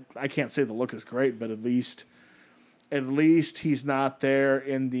 I can't say the look is great, but at least he's not there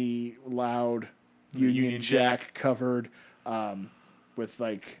in the loud Union Jack covered with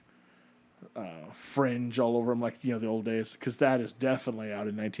like fringe all over him, like the old days. Because that is definitely out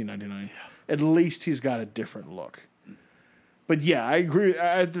in 1999. Yeah. At least he's got a different look. But yeah, I agree.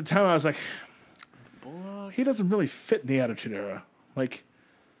 At the time, I was like, he doesn't really fit in the Attitude Era. Like.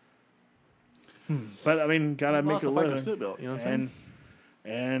 But I mean, gotta make a living. Belt, you know what I'm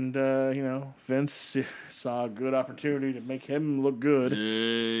saying? And Vince saw a good opportunity to make him look good.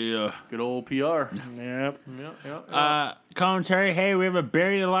 Yeah. Good old PR. Yep. Yeah. Commentary. Hey, we have a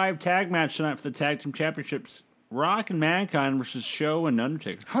buried alive tag match tonight for the tag team championships. Rock and Mankind versus Show and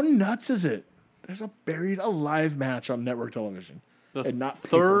Undertaker. How nuts is it? There's a buried alive match on network television. The not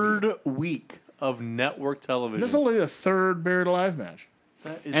third week of network television. This is only the third buried alive match.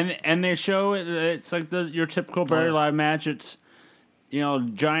 That is And they show it's like your typical buried alive match. It's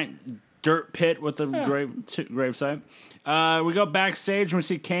giant dirt pit with the gravesite. We go backstage and we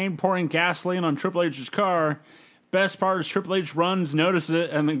see Kane pouring gasoline on Triple H's car. Best part is Triple H runs, notices it,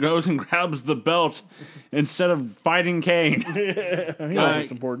 and then goes and grabs the belt instead of fighting Kane. He knows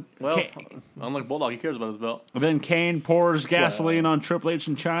it's important. well, unlike Bulldog, he cares about his belt. Then Kane pours gasoline on Triple H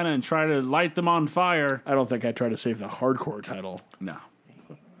and China and try to light them on fire. I don't think I try to save the hardcore title. No.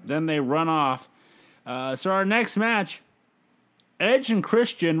 Then they run off. So our next match, Edge and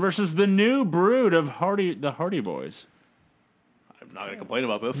Christian versus the new brood of the Hardy Boys. I'm not going to complain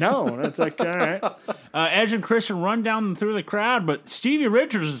about this. No, it's like, all right. Edge and Christian run down through the crowd, but Stevie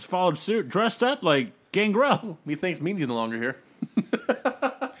Richards has followed suit, dressed up like Gangrel. Methinks Meanie's no longer here.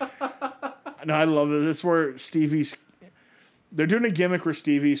 No, I love it. This is where they're doing a gimmick where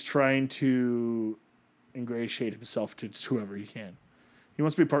Stevie's trying to ingratiate himself to whoever he can. He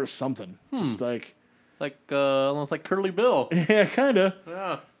wants to be part of something. Just like... almost like Curly Bill. Yeah, kind of.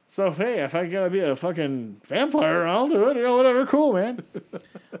 Yeah. So, hey, if I gotta be a fucking vampire, I'll do it. Whatever. Cool, man.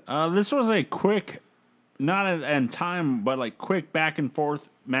 This was a quick, not in time, but like quick back and forth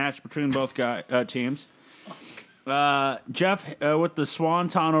match between both teams. Jeff with the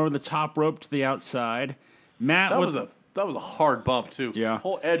swanton over the top rope to the outside. Matt That was a hard bump too. Yeah.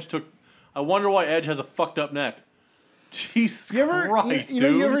 Whole Edge took. I wonder why Edge has a fucked up neck. Jesus You ever, Christ, you know,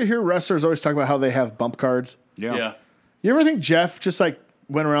 dude. you ever hear wrestlers always talk about how they have bump cards? yeah. You ever think Jeff just like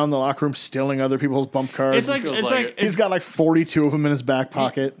went around the locker room stealing other people's bump cards? It's like feels it's like like it. He's got like 42 of them in his back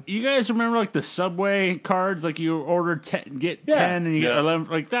pocket. you guys remember like the Subway cards, like you order 10, get 10 and you get Yeah. 11.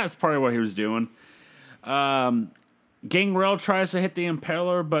 Like that's probably what he was doing. Gangrel tries to hit the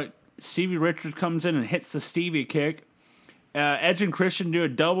Impaler, but Stevie Richards comes in and hits the Stevie kick. Edge and Christian do a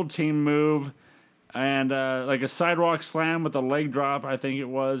double team move and like a sidewalk slam with a leg drop, I think it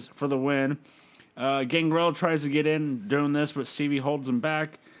was, for the win. Gangrel tries to get in doing this, but Stevie holds him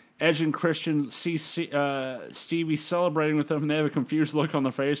back. Edge and Christian see Stevie celebrating with them. They have a confused look on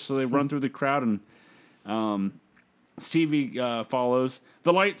their face, so they run through the crowd, and Stevie follows.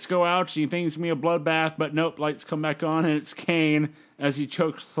 The lights go out. She thinks it's going to be a bloodbath, but nope, lights come back on, and it's Kane as he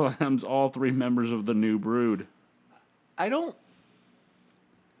choke slams all three members of the New Brood. I don't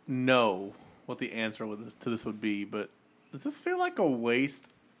know what the answer to this would be, but does this feel like a waste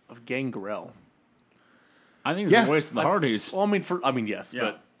of Gangrel? I think it's Yeah. a waste of the Hardys. Well, yes, Yeah.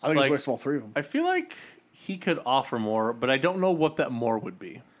 but I think like, it's a waste of all three of them. I feel like he could offer more, but I don't know what that more would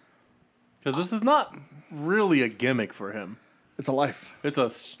be. Because this is not really a gimmick for him. It's a life. It's a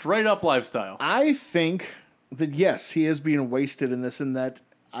straight up lifestyle. I think that, yes, he is being wasted in this, and that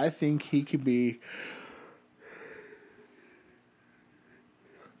I think he could be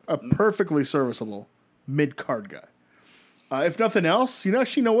a perfectly serviceable mid-card guy. If nothing else, you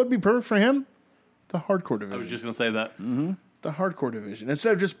actually know what would be perfect for him? The hardcore division. I was just going to say that. The hardcore division.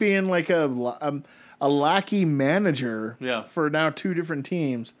 Instead of just being like a lackey manager Yeah. for now two different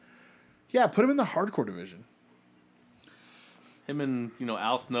teams, yeah, put him in the hardcore division. Him and,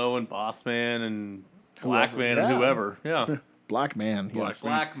 Al Snow and Bossman and Blackman Yeah. and whoever. Yeah. Black man.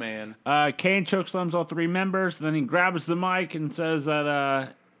 Blackman. Kane chokeslams all three members. Then he grabs the mic and says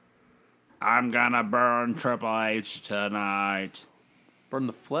that I'm gonna burn Triple H tonight. Burn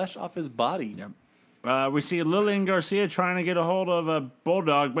the flesh off his body. We see Lillian Garcia trying to get a hold of a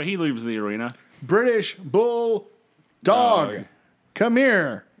Bulldog, but he leaves the arena. British Bull Dog. Come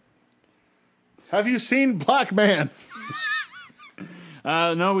here. Have you seen Black Man?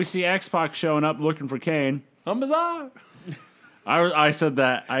 No, we see X-Pac showing up looking for Kane. I'm bizarre. I said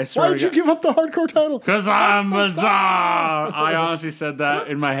that. I swear. Why did you give up the hardcore title? Because I'm bizarre. I honestly said that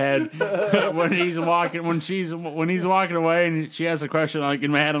in my head when he's walking away and she has a question. Like in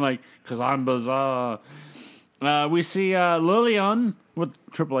my head, I'm like, because I'm bizarre. We see Lillian with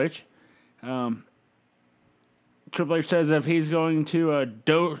Triple H. Triple H says if he's going to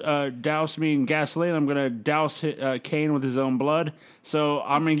douse me in gasoline, I'm going to douse Kane with his own blood. So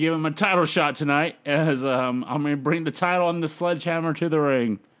I'm going to give him a title shot tonight as I'm going to bring the title and the sledgehammer to the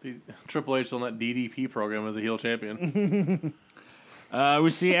ring. Triple H on that DDP program as a heel champion. We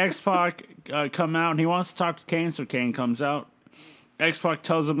see X-Pac come out, and he wants to talk to Kane, so Kane comes out. X-Pac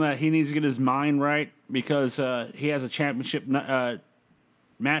tells him that he needs to get his mind right because he has a championship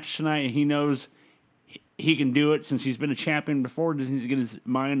match tonight, and he knows he can do it since he's been a champion before. Just needs to get his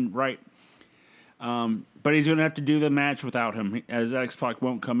mind right. But he's going to have to do the match without him, as X-Pac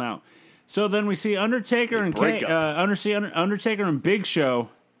won't come out. So then we see Undertaker and Undertaker and Big Show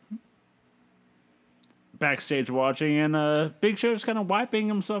backstage watching, and Big Show's kind of wiping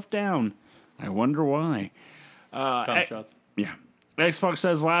himself down. I wonder why. Shots. Yeah. X-Pac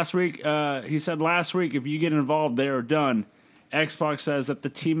says last week, if you get involved, they are done. X-Pac says that the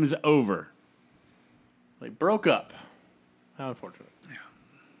team is over. They broke up. How unfortunate.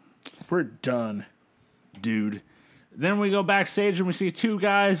 We're done. Dude. Then we go backstage and we see two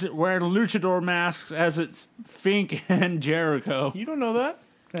guys wearing luchador masks as it's Fink and Jericho. You don't know that?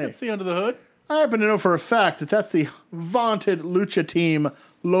 Hey. Let's see under the hood. I happen to know for a fact that that's the vaunted lucha team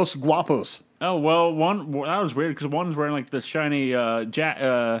Los Guapos. Oh, well, that was weird because one's wearing like the shiny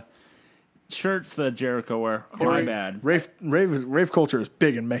shirts that Jericho wear. My bad. Rave culture is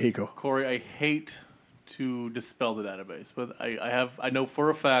big in Mexico. Corey, I hate to dispel the database, but I know for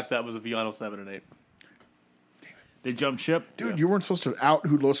a fact that was a Viano 7 and 8. They jumped ship. Dude, you weren't supposed to out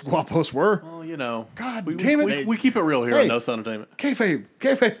who Los Guapos were. Well, God we, damn it. We keep it real here Hey. on No Sound Entertainment. Kayfabe.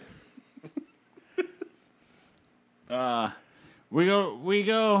 We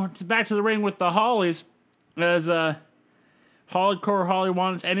go back to the ring with the Hollies as Hardcore Holly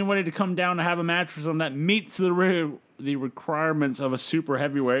wants anybody to come down to have a match with them that meets the requirements of a super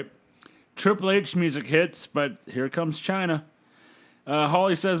heavyweight. Triple H music hits, but here comes China.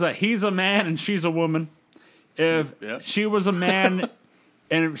 Holly says that he's a man and she's a woman. If she was a man,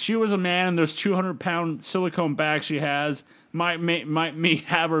 and those 200-pound silicone bags she has might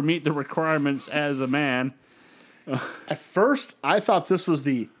have her meet the requirements as a man. At first, I thought this was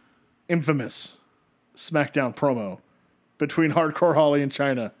the infamous SmackDown promo between Hardcore Holly and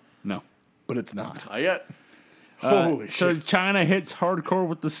China, No. but it's not. Not yet. Holy So shit. China hits Hardcore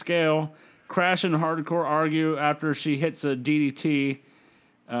with the scale. Crash and Hardcore argue after she hits a DDT.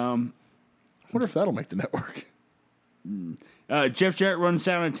 I wonder if that'll make the network. Jeff Jarrett runs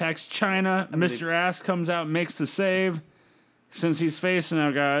down and attacks China. Mr. Ass comes out and makes the save. Since he's facing now,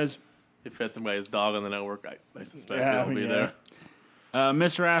 guys. If had somebody's dog on the network, I suspect Yeah, it'll be yeah. there.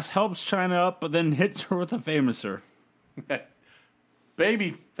 Mr. Ass helps China up, but then hits her with a famouser.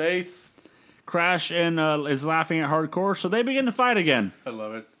 Baby face. Crash and is laughing at Hardcore, so they begin to fight again. I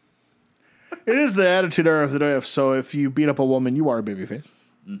love it. It is the attitude era of the day. So if you beat up a woman, you are a babyface.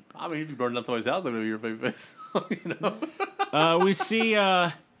 I mean, if you burn down somebody's house, they're going to be your baby face. You know? We see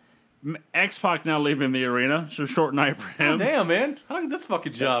X-Pac now leaving the arena, so short night for him. Damn, man. How did this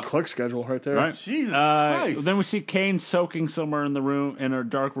fucking job? Click schedule right there. Right. Jesus Christ. Then we see Kane soaking somewhere in the room, in a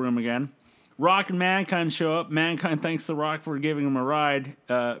dark room again. Rock and Mankind show up. Mankind thanks The Rock for giving him a ride.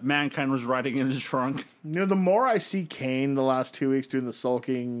 Mankind was riding in his trunk. You know, the more I see Kane the last 2 weeks doing the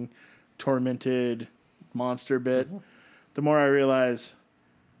sulking, tormented monster bit, the more I realize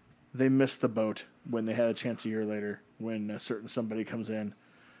they missed the boat when they had a chance a year later when a certain somebody comes in.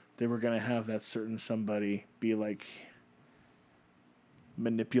 They were going to have that certain somebody be like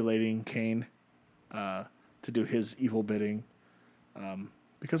manipulating Kane to do his evil bidding.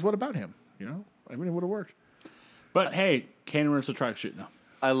 Because what about him? You know? I mean, it would have worked. But hey, Kane wears a tracksuit now.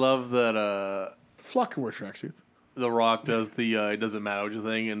 I love that Flock can wear tracksuits. The Rock does the it doesn't matter what you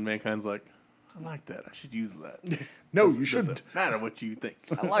think, and Mankind's like, I like that. I should use that. No, you Doesn't shouldn't. matter what you think.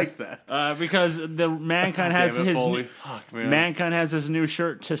 I like that. Because the Mankind has Damn it, his Foley. Fuck, man. Mankind has his new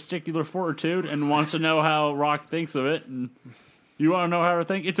shirt, Testicular Fortitude, and wants to know how Rock thinks of it. And you want to know how I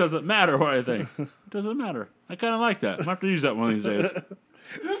think? It doesn't matter what I think. It doesn't matter. I kind of like that. I'm going to have to use that one of these days.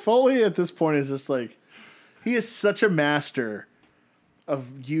 Foley at this point is just like, he is such a master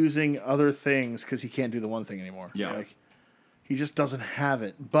of using other things because he can't do the one thing anymore. Yeah. Like, he just doesn't have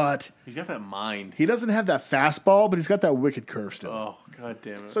it. But He's got that mind. he doesn't have that fastball, but he's got that wicked curve still. Oh, god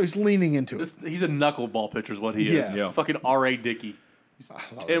damn it. So he's leaning into it. He's a knuckleball pitcher is what he is. Yeah. He's Yeah. fucking R.A. Dickey. He's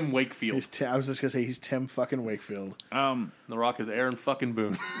Tim Wakefield. He's I was just going to say, he's Tim fucking Wakefield. The Rock is Aaron fucking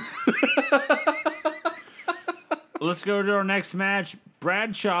Boone. Let's go to our next match.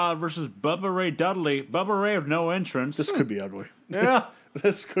 Bradshaw versus Bubba Ray Dudley. Bubba Ray with no entrance. This could be ugly. Yeah.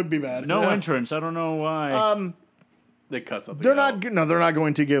 This could be bad. No entrance. I don't know why. They cut something They're out. not. No, they're not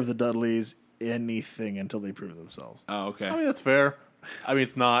going to give the Dudleys anything until they prove themselves. Oh, okay. I mean, that's fair. I mean,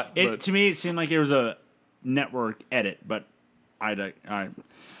 it's not. It but to me, it seemed like it was a network edit, but I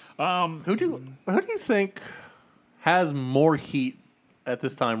who do you think has more heat at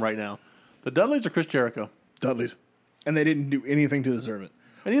this time right now? The Dudleys or Chris Jericho? Dudleys, and they didn't do anything to deserve it.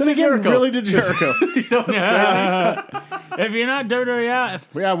 And Then again, really did Jericho. if you're not WWF,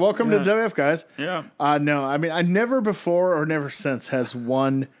 Yeah, welcome to WF, guys. yeah, No, I mean, I never before or never since has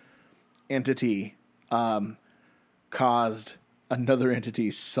one entity caused another entity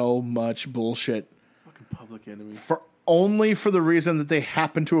so much bullshit Fucking Public Enemy. for only for the reason that they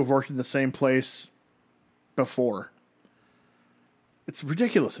happen to have worked in the same place before. It's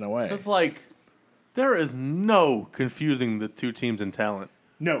ridiculous in a way. It's like there is no confusing the two teams in talent.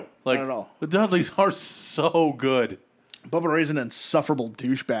 No, Like not at all. the Dudleys are so good. Bubba Ray's an insufferable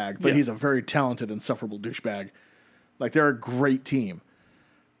douchebag, but Yeah. he's a very talented, insufferable douchebag. Like, they're a great team.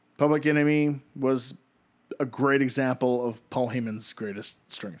 Public Enemy was a great example of Paul Heyman's greatest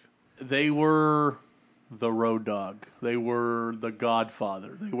strength. They were the road dog. They were the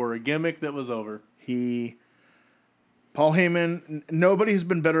Godfather. They were a gimmick that was over. Paul Heyman, nobody's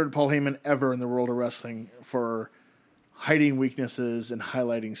been better at Paul Heyman ever in the world of wrestling for hiding weaknesses and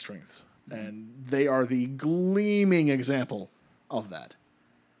highlighting strengths. And they are the gleaming example of that.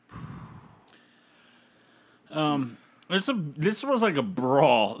 this was like a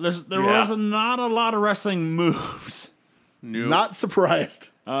brawl. There Yeah. was not a lot of wrestling moves. Nope. Not surprised.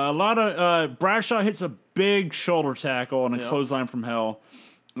 A lot of Bradshaw hits a big shoulder tackle and a Yep. clothesline from hell.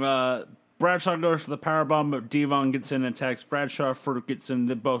 Bradshaw goes for the powerbomb, but Devon gets in and attacks Bradshaw. Furter gets in.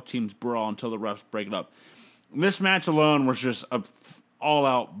 Both teams brawl until the refs break it up. This match alone was just a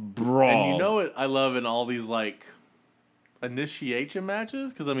all-out brawl. And you know what I love in all these like initiation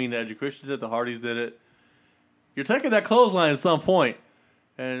matches? Because I mean, Edge and Christian did it, the Hardys did it. You're taking that clothesline at some point,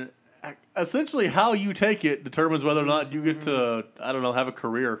 and essentially how you take it determines whether or not you get to, I don't know, have a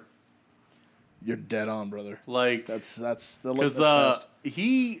career. You're dead on, brother. Like That's the because litmus test.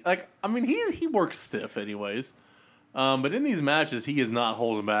 he works stiff anyways. But in these matches, he is not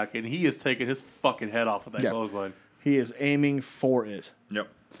holding back, and he is taking his fucking head off with that Yeah. clothesline. He is aiming for it. Yep.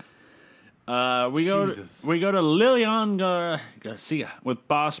 Jesus. we go to Lilian Garcia with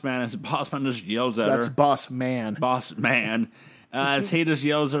Boss Man, as Boss Man just yells at That's her. Boss Man. Boss Man, as he just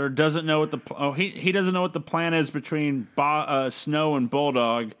yells at her, doesn't know what he doesn't know what the plan is between Snow and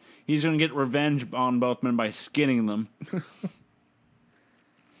Bulldog. He's going to get revenge on both men by skinning them.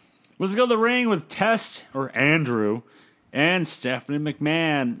 Let's go to the ring with Test, or Andrew, and Stephanie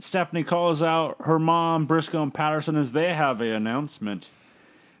McMahon. Stephanie calls out her mom, Briscoe and Patterson, as they have an announcement.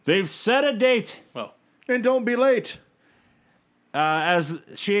 They've set a date. Well, And don't be late. As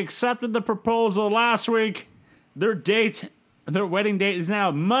she accepted the proposal last week, their wedding date is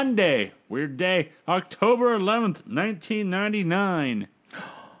now Monday. Weird day, October 11th, 1999.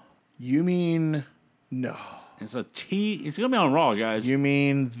 You mean no? It's it's gonna be on Raw, guys. You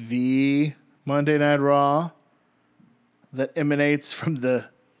mean the Monday Night Raw that emanates from the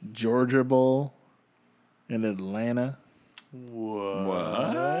Georgia Bowl in Atlanta?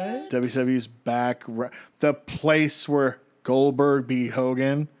 what? WWE's back. The place where Goldberg beat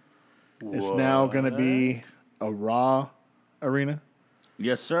Hogan is now going to be a Raw arena.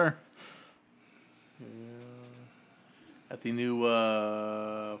 Yes, sir. At the new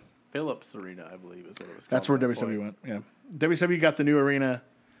Phillips Arena, I believe is what it was called. That's where at that WWE point. went. Yeah, WWE got the new arena,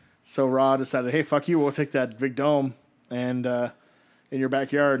 so Raw decided, hey, fuck you, we'll take that big dome and in your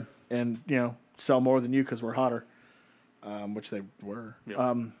backyard and sell more than you because we're hotter, which they were.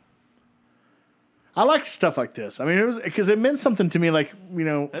 Yeah. I like stuff like this. I mean, it was because it meant something to me. Like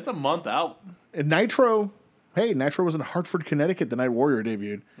That's a month out. Nitro. Hey, Nitro was in Hartford, Connecticut. The Night Warrior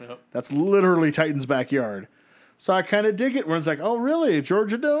debuted. Yep. That's literally Titan's backyard. So I kind of dig it when it's like, oh, really?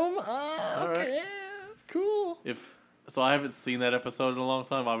 Georgia Dome? Oh, okay. right. Cool. So I haven't seen that episode in a long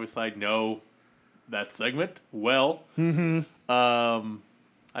time. Obviously, I know that segment well. Mm-hmm.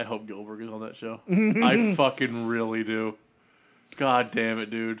 I hope Gilbert is on that show. I fucking really do. God damn it,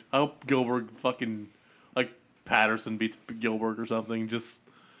 dude. I hope Gilbert fucking, like, Patterson beats Gilbert or something. Just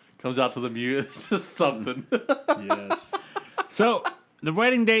comes out to the mute. Just something. Yes. So the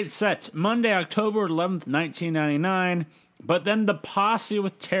wedding date set Monday, October 11th, 1999. But then the posse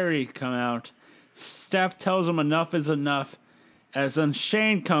with Terry come out. Steph tells them enough is enough. As then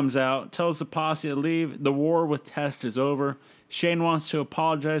Shane comes out, tells the posse to leave. The war with Test is over. Shane wants to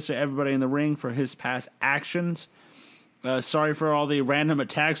apologize to everybody in the ring for his past actions. Sorry for all the random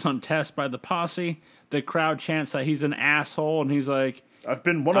attacks on Test by the posse. The crowd chants that he's an asshole, and he's like, I've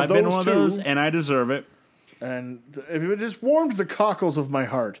been one of I've those been one of too. those, and I deserve it. And it just warmed the cockles of my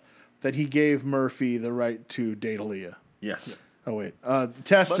heart that he gave Murphy the right to date Aaliyah. Yes. Oh, wait.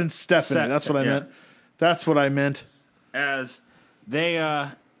 Test and Stephanie. That's what I meant. That's what I meant. As they,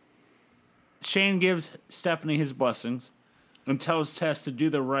 Shane gives Stephanie his blessings and tells Tess to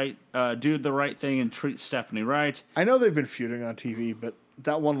do the right thing and treat Stephanie right. I know they've been feuding on TV, but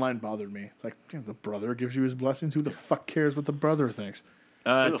that one line bothered me. It's like, damn, the brother gives you his blessings. Who the fuck cares what the brother thinks?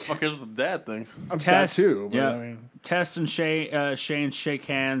 Who the fuck is the dad things? That too. But yeah. I mean, Tess and Shane shake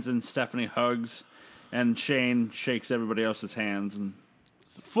hands and Stephanie hugs, and Shane shakes everybody else's hands and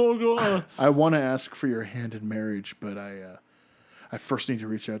full go. I want to ask for your hand in marriage, but I first need to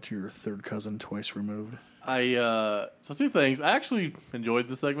reach out to your third cousin twice removed. So two things. I actually enjoyed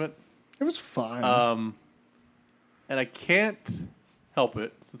the segment. It was fine. And I can't help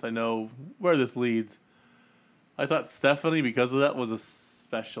it, since I know where this leads. I thought Stephanie, because of that, was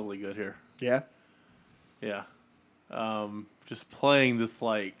especially good here. yeah. Yeah. Just playing this,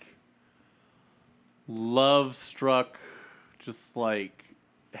 like, love-struck, just, like,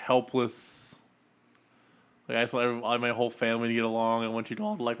 helpless. Like, I just want my whole family to get along. I want you to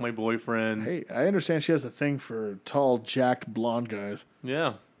all like my boyfriend. Hey, I understand she has a thing for tall, jacked, blonde guys.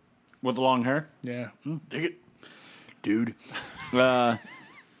 Yeah. With long hair. Yeah. Dig it. Dude.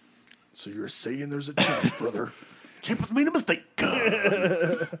 So you're saying there's a chance, brother? Champ has made a mistake.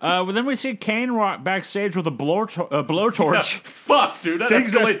 Well, then we see Kane walk backstage with a blowtorch. Fuck, dude. That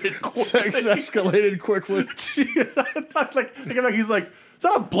Things escalated quickly. Things escalated quickly. He's like, is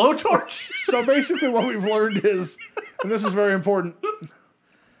that a blowtorch? So basically what we've learned is, and this is very important,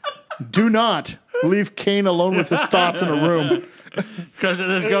 do not leave Kane alone with his thoughts in a room. Because if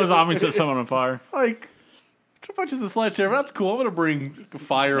this goes on, we set someone on fire. Like, punches the sledgehammer. That's cool. I'm going to bring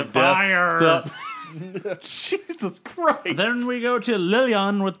fire of fire. death. Jesus Christ. Then we go to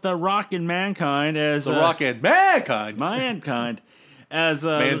Lilian with The Rock and Mankind as the Rock and Mankind. Mankind as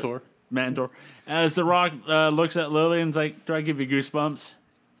Mantor. As The Rock looks at Lillian's like, do I give you goosebumps?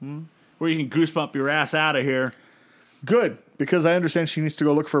 Where you can goosebump your ass out of here. Good, because I understand she needs to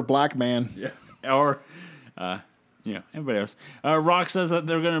go look for a black man. Yeah. Or, everybody else. Rock says that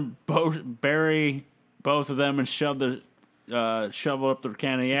they're going to bury both of them and shove the shovel up their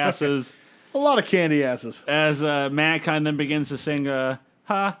canny asses. A lot of candy asses. As Mankind then begins to sing, ha,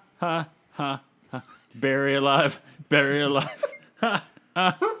 ha, ha, ha, bury alive, bury alive, ha,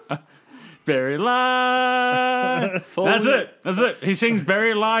 ha, ha, bury alive. That's it. That's it. He sings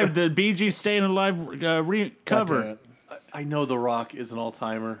bury alive, the Bee Gees Staying Alive cover. God damn it. I know The Rock is an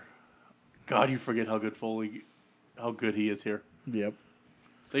all-timer. God, you forget how good he is here. Yep.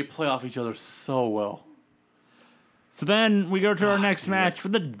 They play off each other so well. So then we go to our next match for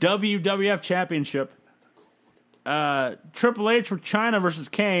the WWF Championship. Triple H with China versus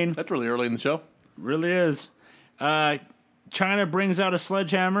Kane. That's really early in the show. Really is. China brings out a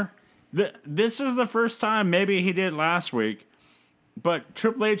sledgehammer. This is the first time, maybe he did last week, but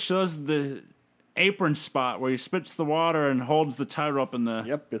Triple H does the apron spot where he spits the water and holds the title up in the...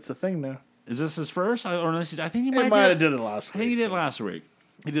 Yep, it's a thing now. Is this his first? I think he He might have did it last I think he week. did last week.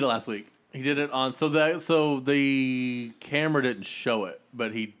 He did it last week. He did it on... So the camera didn't show it,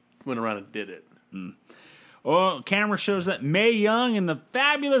 but he went around and did it. Well, camera shows that Mae Young and the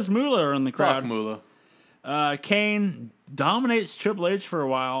fabulous Moolah are in the crowd. Fuck Moolah. Kane dominates Triple H for a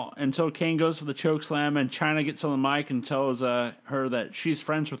while until Kane goes for the choke slam and China gets on the mic and tells her that she's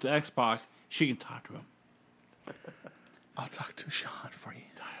friends with X-Pac. She can talk to him. I'll talk to Sean for you.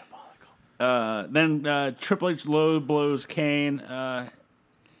 Then Triple H low blows Kane.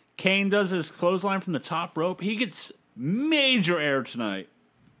 Kane does his clothesline from the top rope. He gets major air tonight.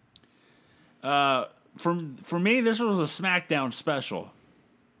 For me, this was a SmackDown special.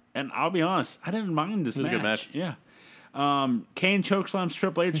 And I'll be honest, I didn't mind this was match. a good match. Yeah. Kane chokeslams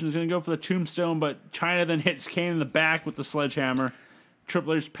Triple H and is going to go for the tombstone, but China then hits Kane in the back with the sledgehammer.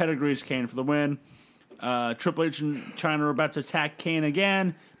 Triple H pedigrees Kane for the win. Triple H and China are about to attack Kane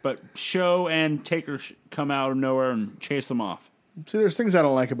again, but Show and Taker come out of nowhere and chase them off. See, there's things I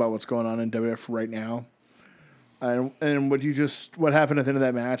don't like about what's going on in WWF right now. And what happened at the end of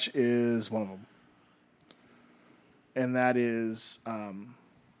that match is one of them. And that is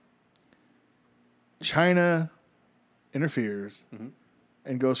China interferes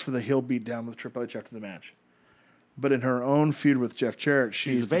and goes for the heel beat down with Triple H after the match. But in her own feud with Jeff Jarrett,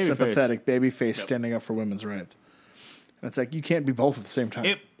 she's the sympathetic babyface standing up for women's rights. And it's like, you can't be both at the same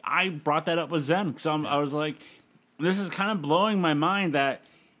time. I brought that up with Zen because I was like, this is kind of blowing my mind that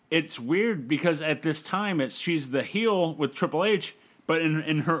it's weird because at this time she's the heel with Triple H, but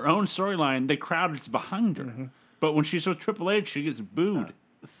in her own storyline, the crowd is behind her. Mm-hmm. But when she's with Triple H, she gets booed.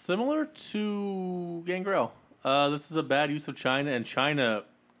 Similar to Gangrel. This is a bad use of China, and China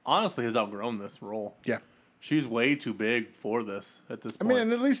honestly has outgrown this role. Yeah. She's way too big for this at this point. I mean,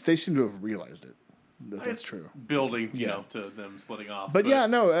 and at least they seem to have realized it. That's true. Building, you know, to them splitting off. But yeah,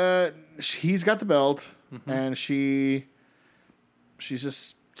 no, he's got the belt, and she's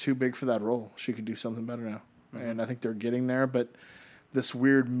just too big for that role. She could do something better now. And I think they're getting there, but this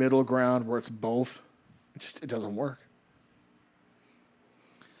weird middle ground where it's both, it doesn't work.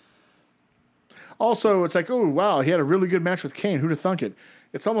 Also, it's like, oh, wow, he had a really good match with Kane. Who'd have thunk it?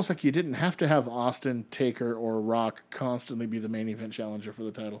 It's almost like you didn't have to have Austin, Taker, or Rock constantly be the main event challenger for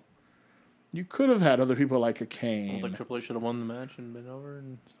the title. You could have had other people like a Kane. I think Triple H should have won the match and been over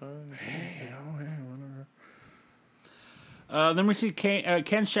and started. Whatever. Then we see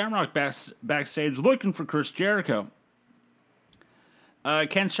Ken Shamrock backstage looking for Chris Jericho.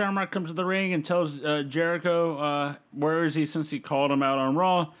 Ken Shamrock comes to the ring and tells Jericho where is he since he called him out on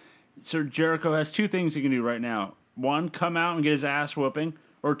Raw. So Jericho has two things he can do right now. One, come out and get his ass whooping.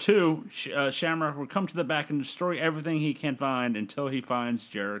 Or two, Shamrock will come to the back and destroy everything he can find until he finds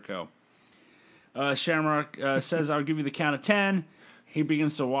Jericho. Shamrock says, I'll give you the count of 10. He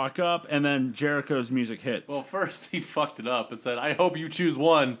begins to walk up, and then Jericho's music hits. Well, first he fucked it up and said, I hope you choose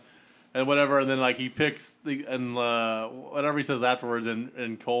one, and whatever, and then like he picks, whatever he says afterwards,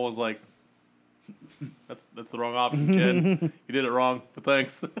 and Cole is like, that's the wrong option, Ken. You did it wrong, but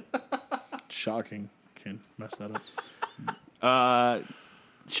thanks. Shocking. Ken messed that up.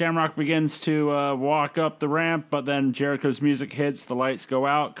 Shamrock begins to walk up the ramp, but then Jericho's music hits, the lights go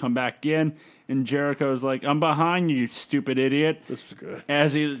out, come back in, and Jericho's like, I'm behind you, you stupid idiot. This was good.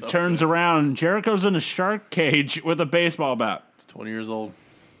 As he turns around, Jericho's in a shark cage with a baseball bat. It's 20 years old.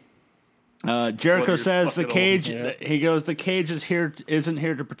 Jericho says the cage. Yeah. He goes, the cage isn't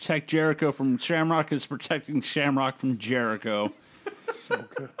here to protect Jericho from Shamrock. It's protecting Shamrock from Jericho. So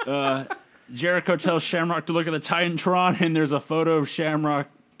good. Jericho tells Shamrock to look at the Titantron, and there's a photo of Shamrock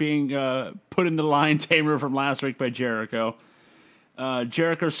being put in the lion tamer from last week by Jericho.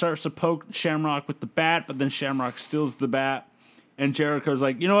 Jericho starts to poke Shamrock with the bat, but then Shamrock steals the bat, and Jericho's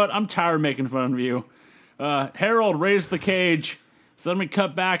like, you know what? I'm tired of making fun of you. Harold, raise the cage. So then we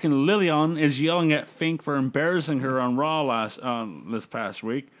cut back, and Lillian is yelling at Fink for embarrassing her on Raw this past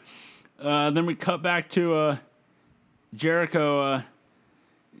week. Then we cut back to Jericho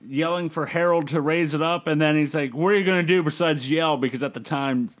yelling for Harold to raise it up, and then he's like, what are you going to do besides yell? Because at the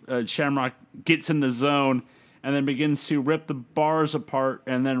time, Shamrock gets in the zone and then begins to rip the bars apart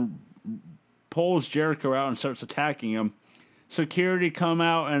and then pulls Jericho out and starts attacking him. Security come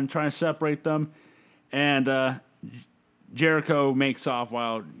out and try to separate them, and Jericho makes off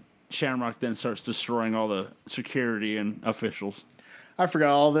while Shamrock then starts destroying all the security and officials. I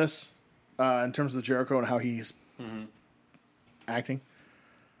forgot all this in terms of Jericho and how he's acting.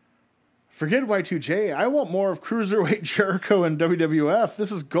 Forget Y2J. I want more of Cruiserweight Jericho and WWF.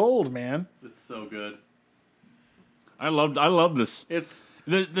 This is gold, man. It's so good. I love this. It's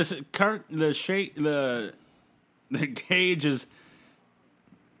The gauge is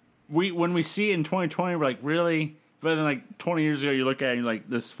when we see it in 2020, we're like, really? But then like 20 years ago, you look at it and you're like,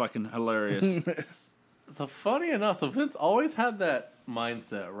 this is fucking hilarious. so funny enough. So Vince always had that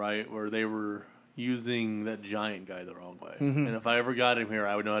mindset, right, where they were using that giant guy the wrong way. And if I ever got him here,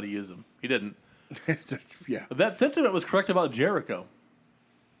 I would know how to use him. He didn't. Yeah. But that sentiment was correct about Jericho.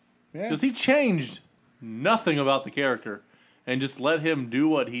 Yeah. Because he changed nothing about the character and just let him do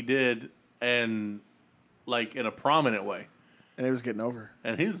what he did and like in a prominent way. And it was getting over.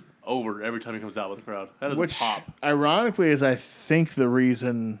 And he's over every time he comes out with the crowd. That is Which, a pop. ironically, is I think the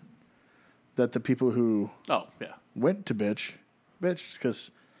reason that the people who Oh, yeah. went to bitch,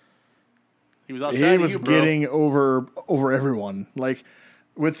 because He was outside he of was you, bro. getting over everyone. Like,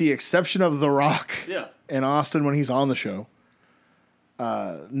 with the exception of The Rock Yeah. and Austin when he's on the show,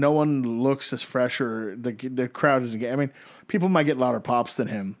 no one looks as fresh or the crowd isn't getting. I mean, people might get louder pops than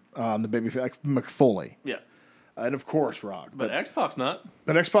him. The baby like McFoley, Yeah. and of course Rock, But X-Pac's not.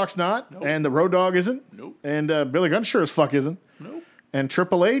 but X-Pac not, and the Road Dogg isn't, Nope. and Billy Gunn sure as fuck isn't, Nope. and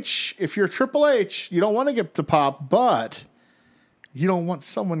Triple H. If you're Triple H, you don't want to get to pop, but you don't want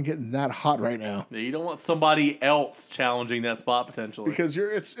someone getting that hot right now Yeah, you don't want somebody else challenging that spot potentially. because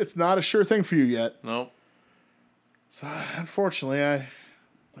it's not a sure thing for you yet. No. So unfortunately, I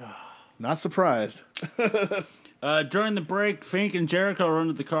not surprised. During the break, Fink and Jericho run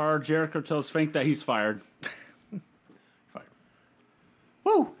to the car. Jericho tells Fink that he's fired. Fired.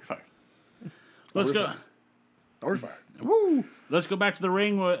 Woo! You're fired. Let's go. Or fired. Woo! Let's go back to the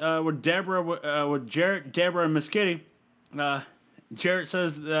ring with Deborah, with Jarrett, Deborah, and Miss Kitty. Jarrett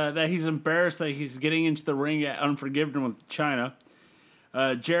says that he's embarrassed that he's getting into the ring at Unforgiven with China.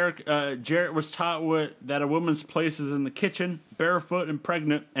 Jarrett was taught that a woman's place is in the kitchen, barefoot and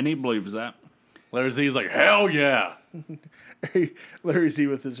pregnant, and he believes that. Larry Z's like, hell yeah. Larry Z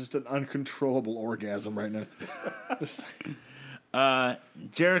with just an uncontrollable orgasm right now.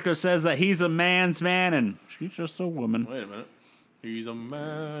 Jericho says that he's a man's man and she's just a woman. Wait a minute. He's a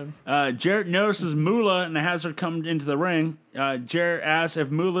man. Jarrett notices Moolah and has her come into the ring. Jarrett asks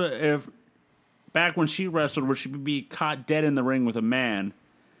if Moolah, back when she wrestled, would she be caught dead in the ring with a man?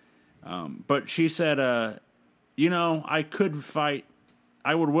 But she said, I could fight.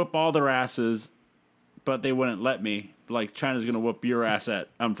 I would whip all their asses, but they wouldn't let me. Like China's going to whoop your ass at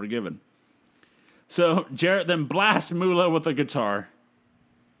Unforgiven. So Jarrett then blasts Moolah with a guitar.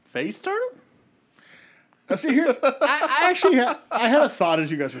 Face turn? See here, I actually I had a thought as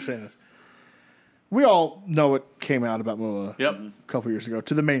you guys were saying this. We all know what came out about Moolah Yep. a couple years ago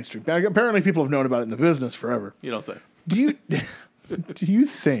to the mainstream. Apparently, people have known about it in the business forever. You don't say. Do you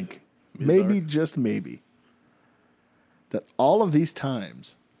think maybe just maybe that all of these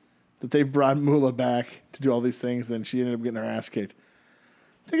times that they brought Moolah back to do all these things, then she ended up getting her ass kicked?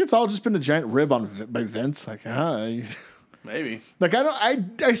 I think it's all just been a giant rib by Vince. Like, Maybe. like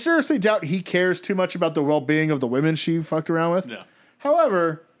I seriously doubt he cares too much about the well-being of the women she fucked around with. Yeah.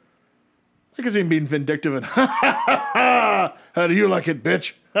 However, I can see him being vindictive and how do you like it,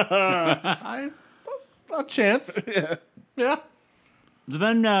 bitch? A chance. Yeah. So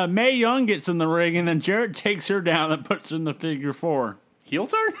then Mae Young gets in the ring, and then Jarrett takes her down and puts her in the figure 4. Heel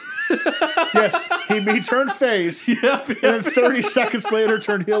turn? Yes, he turned face, and then 30 seconds later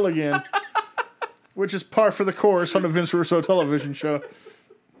turned heel again, which is par for the course on a Vince Russo television show.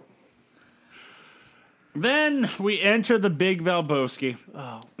 Then we enter the Big Valboski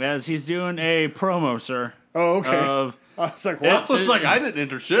as he's doing a promo, sir. Oh, okay. Of I was like, I what? was like, I didn't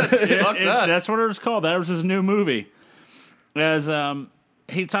enter shit. Fuck that. That's what it was called. That was his new movie. As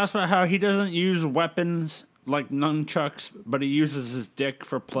he talks about how he doesn't use weapons like nunchucks, but he uses his dick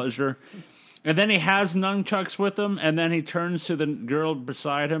for pleasure. And then he has nunchucks with him, and then he turns to the girl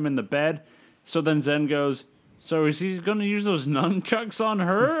beside him in the bed. So then Zen goes, so is he going to use those nunchucks on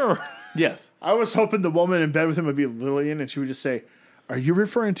her? Or? Yes. I was hoping the woman in bed with him would be Lillian, and she would just say, "Are you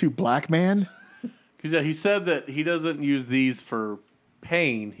referring to Black Man?" Because he said that he doesn't use these for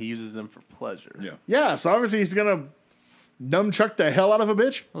pain. He uses them for pleasure. Yeah. Yeah, so obviously he's gonna nunchuck the hell out of a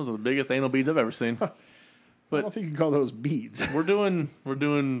bitch. Those are the biggest anal beads I've ever seen. I don't think you can call those beads. We're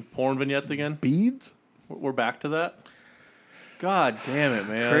doing porn vignettes again. Beads? We're back to that. God damn it,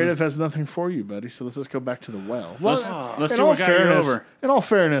 man! Creative has nothing for you, buddy. So let's just go back to the well. Let's in see all what got you fairness, over. in all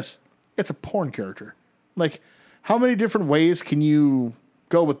fairness, it's a porn character. Like, how many different ways can you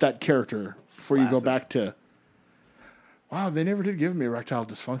go with that character before you go Classic. back to? Wow, they never did give me erectile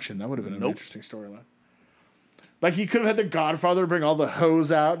dysfunction. That would have been an interesting storyline. Like, he could have had the Godfather bring all the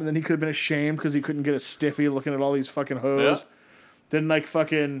hoes out, and then he could have been ashamed because he couldn't get a stiffy looking at all these fucking hoes. Yeah. Then, like,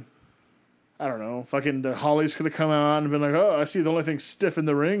 fucking, I don't know, fucking the Hollies could have come out and been like, oh, I see the only thing stiff in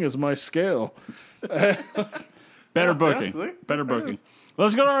the ring is my scale. Better booking. see? Better booking.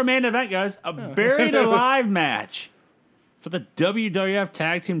 Let's go to our main event, guys. A Buried Alive match for the WWF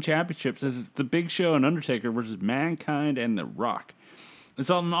Tag Team Championships. This is the Big Show and Undertaker versus Mankind and The Rock.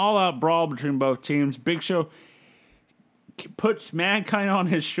 It's an all-out brawl between both teams. Big Show puts Mankind on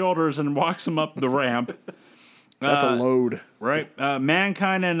his shoulders and walks him up the ramp. That's a load. Right.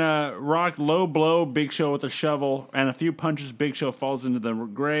 Mankind and Rock low blow Big Show with a shovel, and a few punches. Big Show falls into the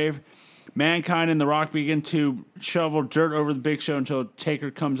grave. Mankind and The Rock begin to shovel dirt over the Big Show until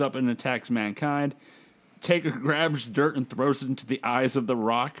Taker comes up and attacks Mankind. Taker grabs dirt and throws it into the eyes of The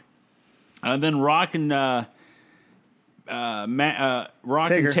Rock. Then Rock and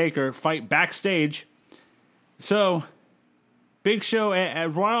Taker fight backstage. So, Big Show,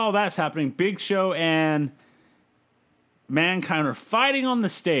 while all that's happening, Big Show and Mankind are fighting on the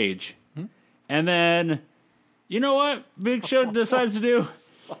stage. And then, you know what Big Show decides to do?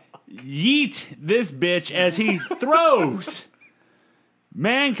 Yeet this bitch as he throws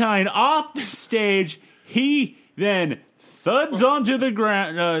Mankind off the stage. He then thuds onto the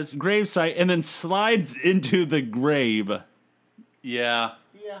gravesite and then slides into the grave. Yeah.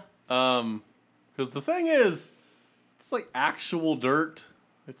 Because the thing is, it's like actual dirt.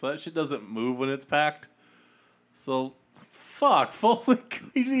 It's that shit doesn't move when it's packed. So, fuck, Foley,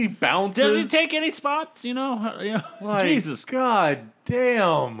 he bounces. Does he take any spots? You know, Like, Jesus. God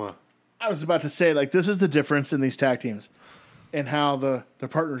damn. I was about to say, like, this is the difference in these tag teams and how the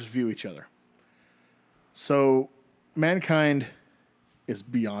partners view each other. So, Mankind is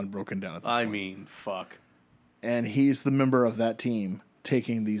beyond broken down at this I point. mean, fuck. And he's the member of that team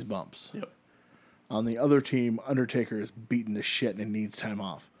taking these bumps. Yep. On the other team, Undertaker is beating the shit and needs time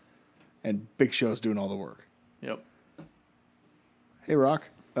off. And Big Show's doing all the work. Yep. Hey, Rock.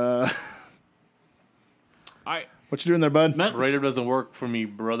 I What you doing there, bud? Raider doesn't work for me,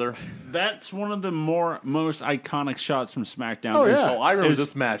 brother. That's one of the most iconic shots from SmackDown. Oh, yeah. Oh, I remember Is-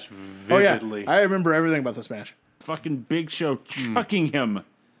 this match Oh, yeah. vividly. I remember everything about this match. Fucking Big Show chucking him,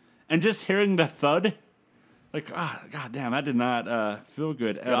 and just hearing the thud, like, god damn, that did not feel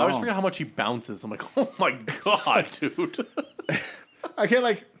good at I always all. forget how much he bounces. I'm like, oh my god, dude. I can't,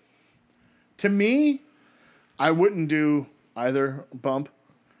 like, to me, I wouldn't do either bump,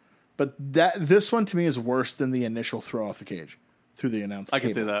 but this one to me is worse than the initial throw off the cage through the announce I table.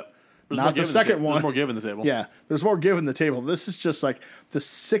 can say that. There's Not more the give in second table. one. There's more give in the table. Yeah, there's more give in the table. This is just like the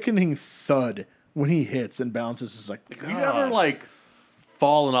sickening thud when he hits and bounces. Is like, Have you ever, like,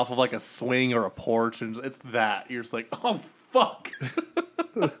 fallen off of, like, a swing or a porch, and it's that. You're just like, oh, fuck.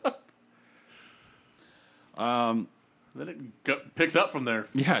 Then it picks up from there.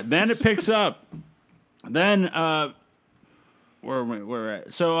 Yeah, then it picks up. Then where we're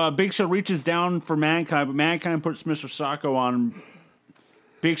at. So Big Show reaches down for Mankind, but Mankind puts Mr. Sacco on him.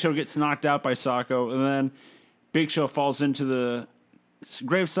 Big Show gets knocked out by Sacco, and then Big Show falls into the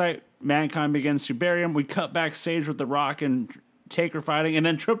gravesite. Mankind begins to bury him. We cut backstage with The Rock and Taker fighting, and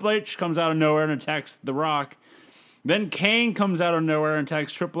then Triple H comes out of nowhere and attacks The Rock. Then Kane comes out of nowhere and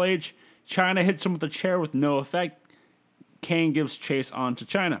attacks Triple H. China hits him with a chair with no effect. Kane gives chase on to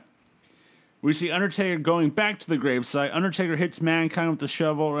China. We see Undertaker going back to the gravesite. Undertaker hits Mankind with the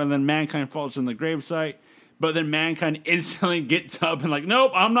shovel, and then Mankind falls in the gravesite. But then Mankind instantly gets up and like,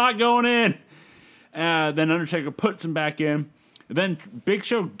 nope, I'm not going in. Then Undertaker puts him back in. Then Big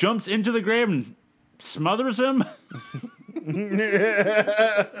Show jumps into the grave and smothers him.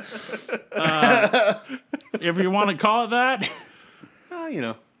 If you want to call it that. You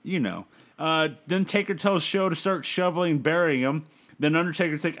know. You know. Then Taker tells Show to start shoveling, burying him. Then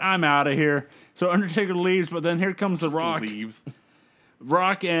Undertaker's like, I'm out of here. So Undertaker leaves, but then here comes The Rock. Leaves.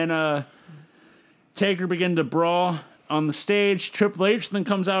 Rock and Taker begin to brawl on the stage. Triple H then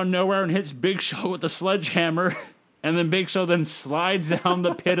comes out of nowhere and hits Big Show with a sledgehammer. And then Big Show then slides down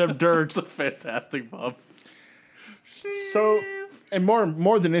the pit of dirt. It's a fantastic bump. so And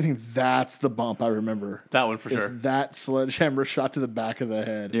more than anything, that's the bump I remember. That one for Is sure. that sledgehammer shot to the back of the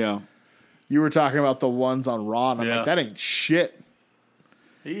head. Yeah. You were talking about the ones on Raw, and I'm Yeah. like, that ain't shit.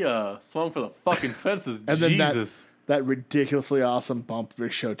 He swung for the fucking fences. And then Jesus. that ridiculously awesome bump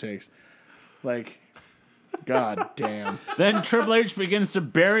Big Show takes. Like, god damn. Then Triple H begins to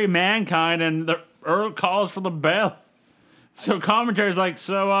bury Mankind, and the Earl calls for the bell. So commentary's like,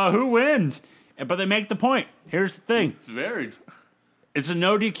 so who wins? But they make the point. Here's the thing. Varied. It's a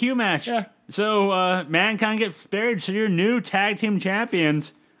no DQ match. Yeah. So Mankind gets buried. So your new tag team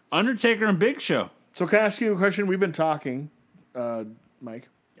champions, Undertaker and Big Show. So can I ask you a question? We've been talking, Mike,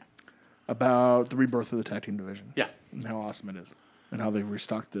 about the rebirth of the tag team division. Yeah. And how awesome it is. And how they've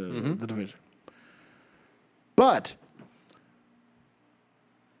restocked the division. But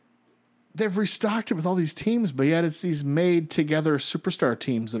they've restocked it with all these teams, but yet it's these made together superstar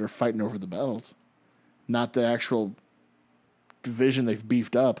teams that are fighting over the belts, not the actual division they've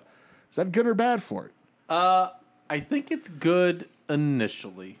beefed up. Is that good or bad for it? I think it's good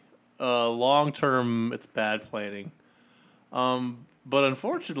initially. Long term, it's bad planning. But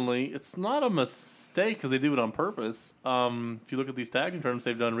unfortunately, it's not a mistake because they do it on purpose. If you look at these tag team tournaments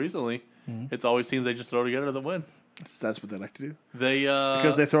they've done recently, it's always teams they just throw together that win. That's what they like to do. They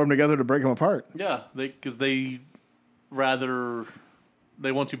Because they throw them together to break them apart. yeah, because they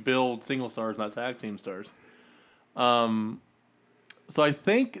want to build single stars, not tag team stars. So I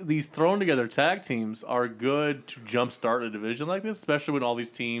think these thrown together tag teams are good to jumpstart a division like this, especially when all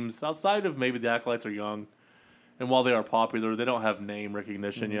these teams outside of maybe the Acolytes are young, and while they are popular, they don't have name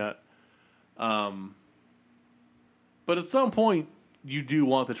recognition yet. But at some point, you do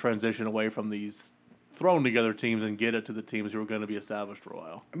want to transition away from these thrown together teams and get it to the teams who are going to be established for a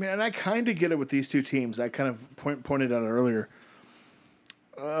while. I mean, and I kind of get it with these two teams. I kind of pointed out earlier.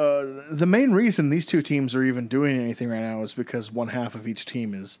 The main reason these two teams are even doing anything right now is because one half of each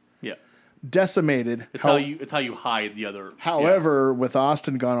team is Yeah, decimated. it's how you hide the other. However, with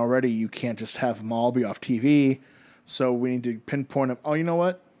Austin gone already, you can't just have them all be off TV. So we need to pinpoint them. Oh, you know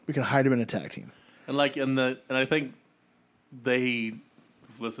what? We can hide them in a tag team. And I think they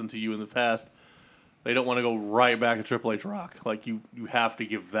have listened to you in the past. They don't want to go right back to Triple H Rock. Like you have to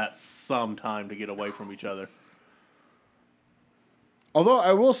give that some time to get away from each other. Although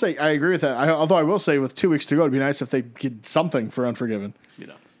I will say, I agree with that. Although I will say, with 2 weeks to go, it'd be nice if they did something for Unforgiven. You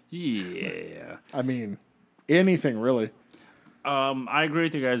know. Yeah. I mean, anything really. I agree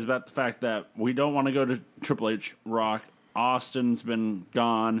with you guys about the fact that we don't want to go to Triple H Rock. Austin's been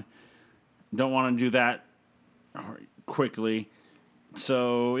gone. Don't want to do that quickly.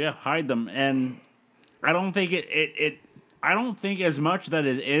 So yeah, hide them. And I don't think I don't think as much that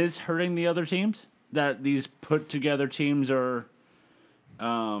it is hurting the other teams, that these put together teams are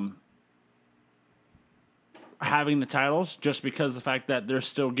having the titles, just because the fact that they're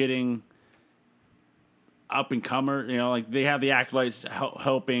still getting up and comer, like they have the Acolytes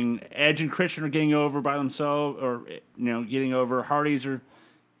helping. Edge and Christian are getting over by themselves, or getting over. Hardys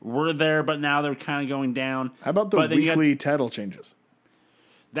were there, but now they're kind of going down. How about the weekly title changes?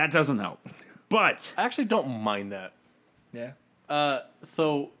 That doesn't help. But I actually don't mind that. Yeah.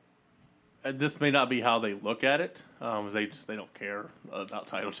 So this may not be how they look at it. They don't care about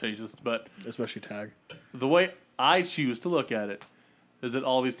title changes, but Especially tag. the way I choose to look at it is that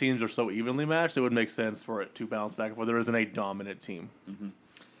all these teams are so evenly matched, it would make sense for it to bounce back and forth. There isn't a dominant team.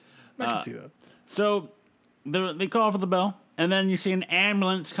 I can see that. so they call for the bell, and then you see an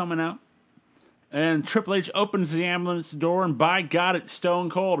ambulance coming out. And Triple H opens the ambulance door, and by God, it's Stone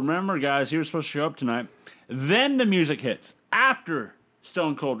Cold. Remember, guys, he was supposed to show up tonight. Then the music hits after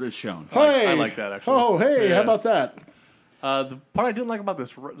Stone Cold is shown. Hey! I like that, actually. Oh, hey, Yeah. how about that? The part I didn't like about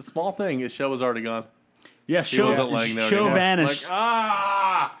this the small thing is Show was already gone. Yeah, He wasn't laying there show anymore. vanished.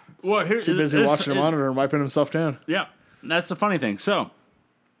 Like, Well, here, Too busy watching the monitor and wiping himself down. Yeah, that's the funny thing. So,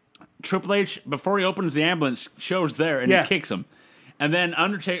 Triple H, before he opens the ambulance, shows there and Yeah. he kicks him, and then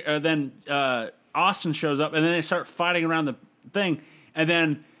Austin shows up, and then they start fighting around the thing, and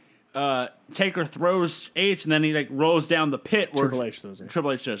then Taker throws H, and then he rolls down the pit where Triple H throws it.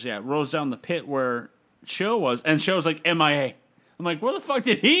 Triple H does, yeah, rolls down the pit where Show was, and Show's like MIA. I'm like, where the fuck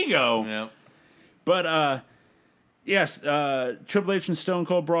did he go? yeah. But yes, Triple H and Stone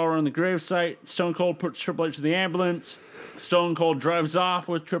Cold brawl around the gravesite. Stone Cold puts Triple H in the ambulance. Stone Cold drives off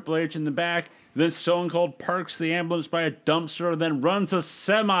with Triple H in the back. Then Stone Cold parks the ambulance by a dumpster, then runs a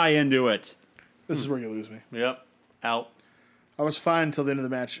semi into it. This is where you lose me. Yep. Out. I was fine until the end of the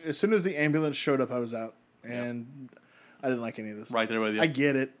match. As soon as the ambulance showed up, I was out. And I didn't like any of this. Right there with you. I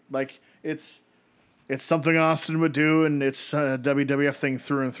get it. Like, it's something Austin would do, and it's a WWF thing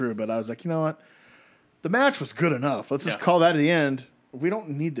through and through. But I was like, you know what? The match was good enough. Let's just Yeah. call that at the end. We don't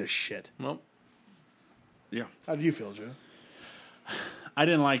need this shit. Nope. Yeah. How do you feel, Joe? I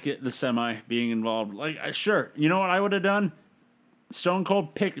didn't like it, the semi being involved. Like, sure, you know what I would have done? Stone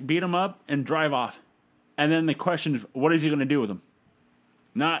Cold beat him up and drive off. And then the question is, what is he going to do with him?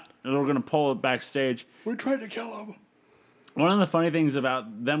 Not, we're going to pull it backstage. We tried to kill him. One of the funny things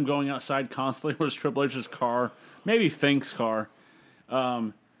about them going outside constantly was Triple H's car, maybe Fink's car,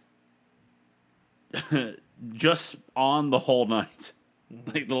 just on the whole night.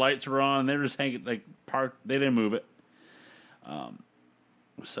 Like, the lights were on, they were just hanging, like, parked, they didn't move it.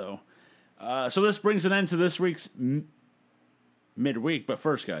 So this brings an end to this week's midweek. But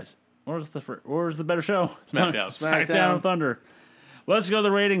first, guys, where's the better show? SmackDown. SmackDown Thunder. Let's go to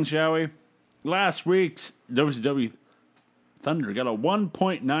the ratings, shall we? Last week's WCW Thunder got a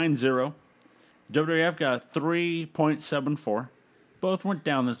 1.90. WWF got a 3.74. Both went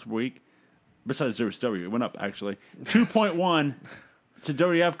down this week. Besides WCW, it went up, actually. 2.1 to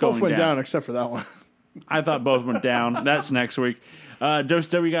WWF going Both went down except for that one. I thought both went down. That's next week.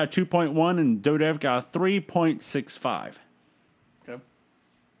 WCW got a 2.1 and WWF got a 3.65. Okay.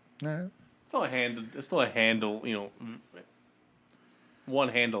 All right. It's still a handle, one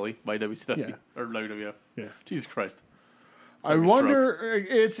handily by WCW Yeah. or WWF. Yeah. Jesus Christ. I wonder.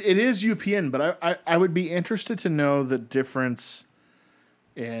 It is UPN, but I would be interested to know the difference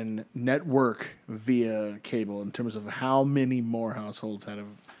in network via cable in terms of how many more households had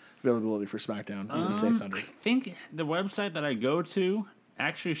availability for SmackDown than say Thunder. I think the website that I go to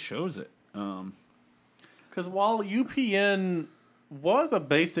actually shows it. Because while UPN was a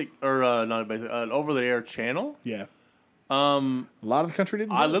basic, or not a basic, an over-the-air channel, Yeah. A lot of the country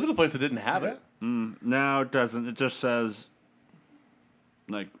didn't. I lived in a place that didn't have it. No, it doesn't. It just says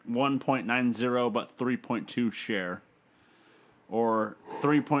like 1.90 but 3.2 share. Or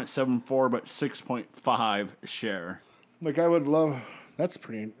 3.74 but 6.5 share. Like I would love. That's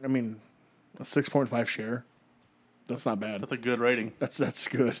pretty. I mean, a 6.5 share. That's not bad. That's a good rating. That's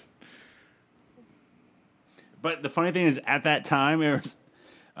good. But the funny thing is, at that time, it was,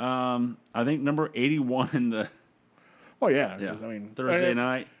 I think, number 81 in the Oh yeah. 'Cause, I mean, Thursday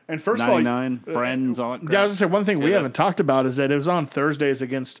night. And first of all, 99, Friends, all that crap. yeah, I was gonna say one thing we haven't that's- talked about is that it was on Thursdays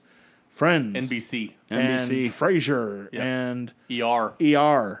against Friends, NBC, NBC. and Frasier, Yeah. and ER.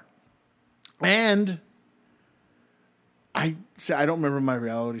 ER, and I don't remember my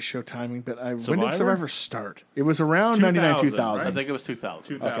reality show timing, but when Survivor? did Survivor start? It was around 99, 2000, 2000. I think it was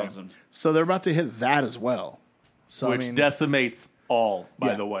 2000. 2000. So they're about to hit that as well. So Which I mean, decimates all, by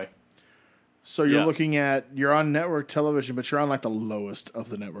Yeah. the way. so you're yeah. looking at you're on network television, but you're on like the lowest of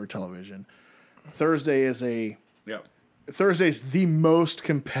the network television. Thursday's the most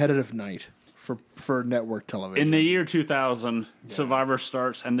competitive night for network television. In the year 2000, Survivor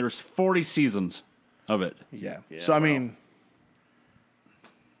starts, and there's 40 seasons of it. yeah. Yeah, So I wow. mean,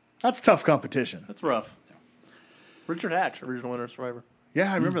 that's tough competition. That's rough. Richard Hatch, original winner of Survivor,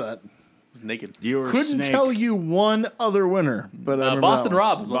 Yeah, I remember that. was naked. You were Couldn't Snake. tell you one other winner, but I remember Boston that one.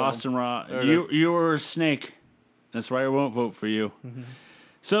 Rob. Was one of them. Boston Raw. There it is. You were a Snake. That's why I won't vote for you.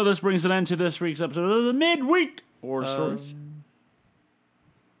 So this brings an end to this week's episode of the Midweek War Stories.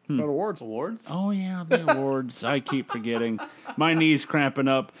 About awards. Awards? Oh yeah, the awards. I keep forgetting. My knee's cramping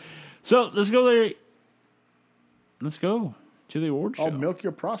up. So let's go there. Let's go to the award show. I'll milk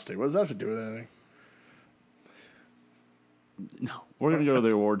your prostate. What does that have to do with anything? No, we're gonna go to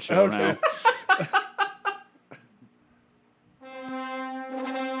the award show Okay. now.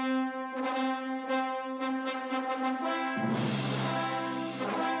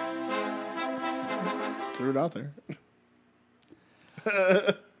 Threw it out there.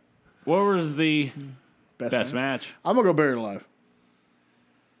 What was the best match. match? I'm gonna go Buried Alive.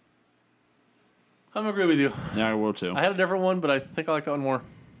 I'm agree with you. Yeah, I will too. I had a different one, but I think I like that one more.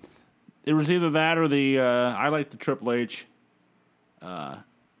 It was either that or the. I like the Triple H. My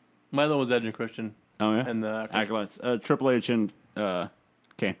other one was Edge and Christian. Oh yeah, And the Acolytes. Triple H and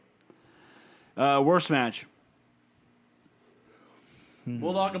Kane. Worst match.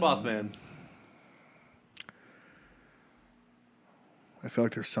 Bulldog and Boss Man. I feel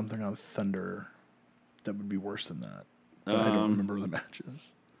like there's something on Thunder that would be worse than that. But I don't remember the matches.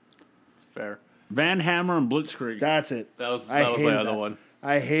 It's fair. Van Hammer and Blitzkrieg. That's it. That was I my hated other that. one.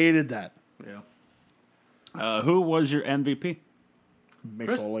 I hated that. Yeah. Who was your MVP?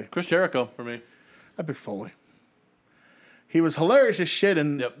 Mick Foley. Chris Jericho for me. I picked Foley. He was hilarious as shit,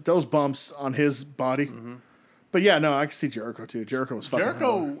 and Yep. those bumps on his body. But yeah, no, I can see Jericho too. Jericho was fucking hilarious.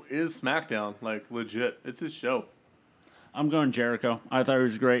 Jericho is SmackDown, like legit. It's his show. I'm going Jericho. I thought he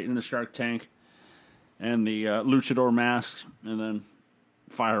was great in the Shark Tank and the luchador mask, and then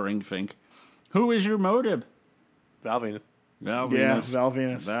firing Fink. Who is your motive? Val Venus. Val Yeah, Venus. Val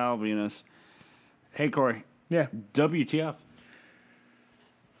Venus. Val Venus. Hey, Corey. Yeah. WTF.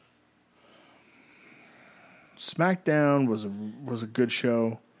 SmackDown was a good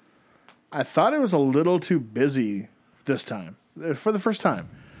show. I thought it was a little too busy this time. For the first time.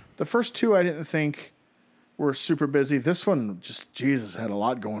 The first two I didn't think were super busy. This one just, Jesus, had a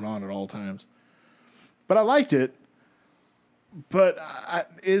lot going on at all times. But I liked it. But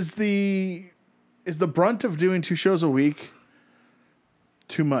is the brunt of doing 2 shows a week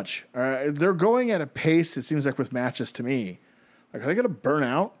too much? They're going at a pace, it seems like, with matches to me. Like, are they going to burn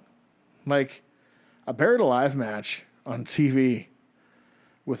out? Like, a Buried Alive match on TV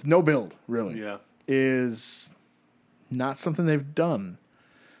with no build, really, Yeah. is not something they've done.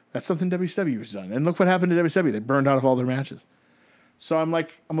 That's something WCW's done. And look what happened to WCW. They burned out of all their matches. So I'm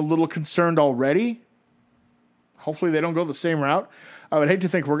a little concerned already. Hopefully they don't go the same route. I would hate to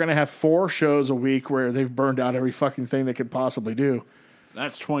think we're going to have 4 shows a week where they've burned out every fucking thing they could possibly do.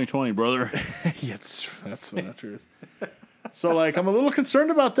 That's 2020, brother. Yes, that's the truth. So, I'm a little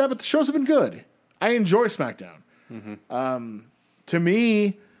concerned about that, but the shows have been good. I enjoy SmackDown. Mm-hmm. To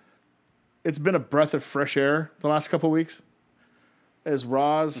me, it's been a breath of fresh air the last couple of weeks as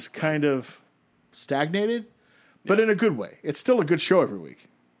Raw's kind of stagnated, but in a good way. It's still a good show every week,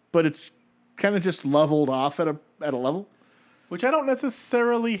 but it's kind of just leveled off at a level. Which I don't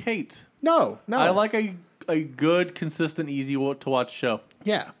necessarily hate. No. I like a good, consistent, easy to watch show.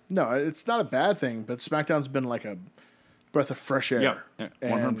 Yeah. No, it's not a bad thing, but SmackDown's been like a breath of fresh air. Yeah,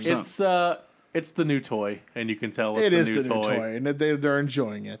 And 100%. It's the new toy, and you can tell it's it the is new the toy. new toy, and they're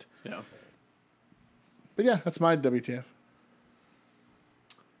enjoying it. Yeah. But yeah, that's my WTF.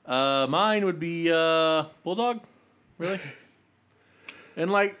 Mine would be Bulldog, really.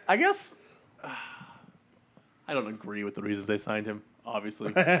 And I guess I don't agree with the reasons they signed him.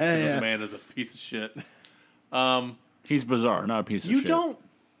 Obviously, this man is a piece of shit. He's bizarre, not a piece of You shit. don't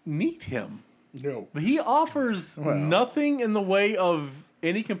need him. No. He offers nothing in the way of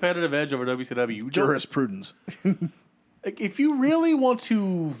any competitive edge over WCW. You don't- Jurisprudence. if you really want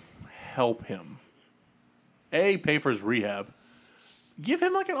to help him, pay for his rehab. Give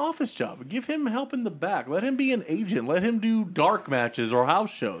him an office job. Give him help in the back. Let him be an agent. Let him do dark matches or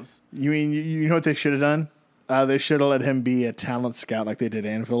house shows. You mean, you know what they should have done? They should have let him be a talent scout like they did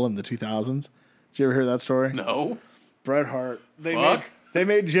Anvil in the 2000s. Did you ever hear that story? No. Bret Hart. Fuck. They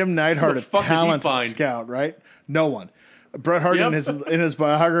made Jim Neidhart Who the a fuck did he talent find? scout, right? No one. Bret Hart Yep. in his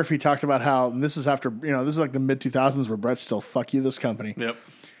biography talked about how, and this is after, this is like the mid 2000s where Bret's still, fuck you, this company. Yep.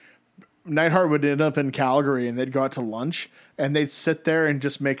 Neidhart would end up in Calgary and they'd go out to lunch and they'd sit there and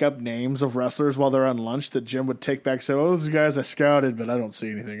just make up names of wrestlers while they're on lunch that Jim would take back and say, oh, those guys I scouted, but I don't see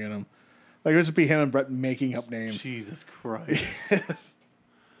anything in them. Like, it would just be him and Bret making up names. Jesus Christ.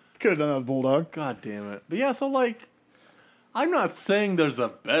 Could have done that with Bulldog. God damn it. But yeah, so I'm not saying there's a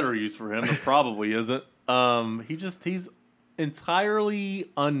better use for him. There probably isn't. He's entirely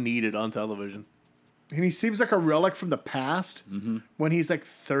unneeded on television. And he seems like a relic from the past when he's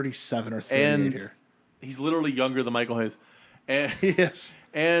 37 or 38 And here. he's literally younger than Michael Hayes. And, Yes.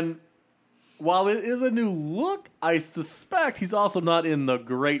 and while it is a new look, I suspect he's also not in the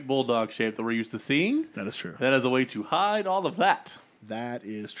great Bulldog shape that we're used to seeing. That is true. That is a way to hide all of that. That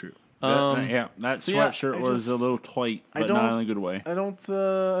is true. That so yeah, sweatshirt I was a just- little tight, I but don't- not in a good way. I don't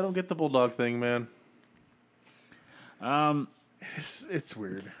get the Bulldog thing, man. It's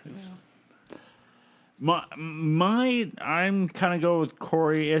weird. I'm kind of go with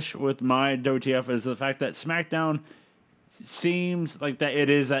Corey-ish with my WTF is the fact that SmackDown seems like that it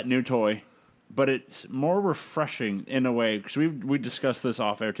is that new toy, but it's more refreshing in a way because we discussed this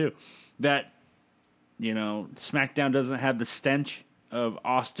off air too. That SmackDown doesn't have the stench of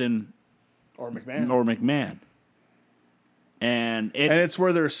Austin Or McMahon. or McMahon, and And it's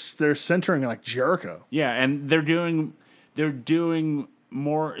where they're centering Jericho. yeah, and they're doing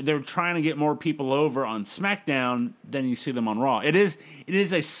more. They're trying to get more people over on SmackDown than you see them on Raw. It is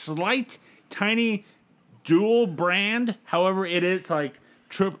a slight, tiny dual brand. However, it is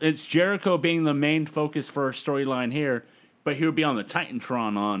it's Jericho being the main focus for a storyline here, but he would be on the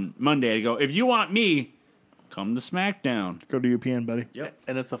Titantron on Monday to go. If you want me, come to SmackDown. Go to UPN, buddy. Yep.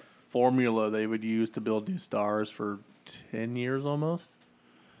 And it's a formula they would use to build new stars for 10 years almost.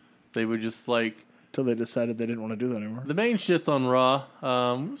 They would just Until they decided they didn't want to do that anymore. the main shit's on Raw.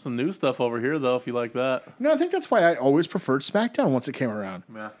 Some new stuff over here though, if you like that. No, I think that's why I always preferred SmackDown once it came around.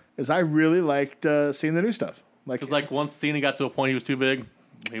 Yeah. Is I really liked seeing the new stuff. Because once Cena got to a point he was too big,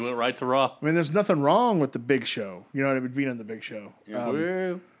 he went right to Raw. I mean, there's nothing wrong with the Big Show. You know, it would be on the Big Show.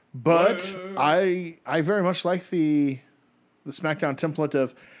 Woo. But I very much like the SmackDown template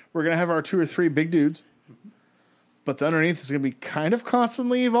of we're going to have our 2 or 3 big dudes, but the underneath is going to be kind of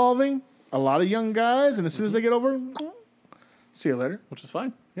constantly evolving. A lot of young guys, and as soon as they get over, see you later. Which is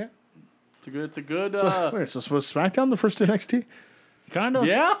fine. Yeah. It's a good. So was SmackDown the first NXT? Kind of.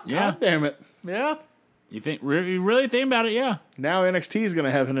 Yeah. Yeah. God damn it. Yeah. You really think about it? Yeah. Now NXT is going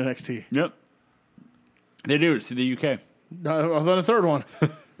to have an NXT. Yep. They do. It's to the UK. I thought a third one.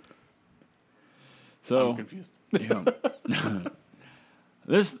 So I'm confused. yeah.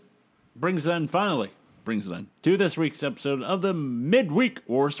 This brings then to this week's episode of the Midweek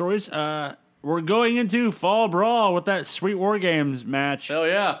War Stories. We're going into Fall Brawl with that Sweet War Games match. Hell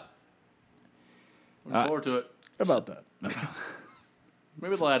yeah. Looking forward to it. How about that?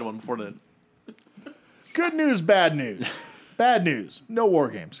 Maybe they'll add one before then. Good news, bad news. Bad news. No war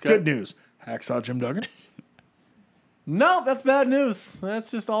games. Good news. Hacksaw Jim Duggan. No, that's bad news. That's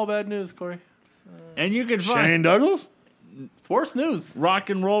just all bad news, Corey. And you can find Shane Douglas. It's worse news. Rock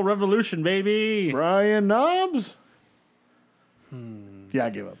and Roll Revolution, baby. Brian Knobs. Yeah, I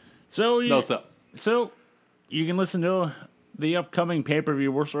give up. So you, No, so. So you can listen to the upcoming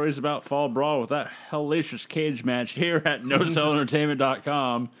pay-per-view War Stories about Fall Brawl with that hellacious cage match here at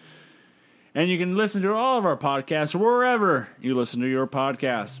NoCellEntertainment.com. And you can listen to all of our podcasts wherever you listen to your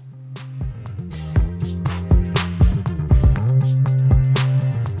podcast.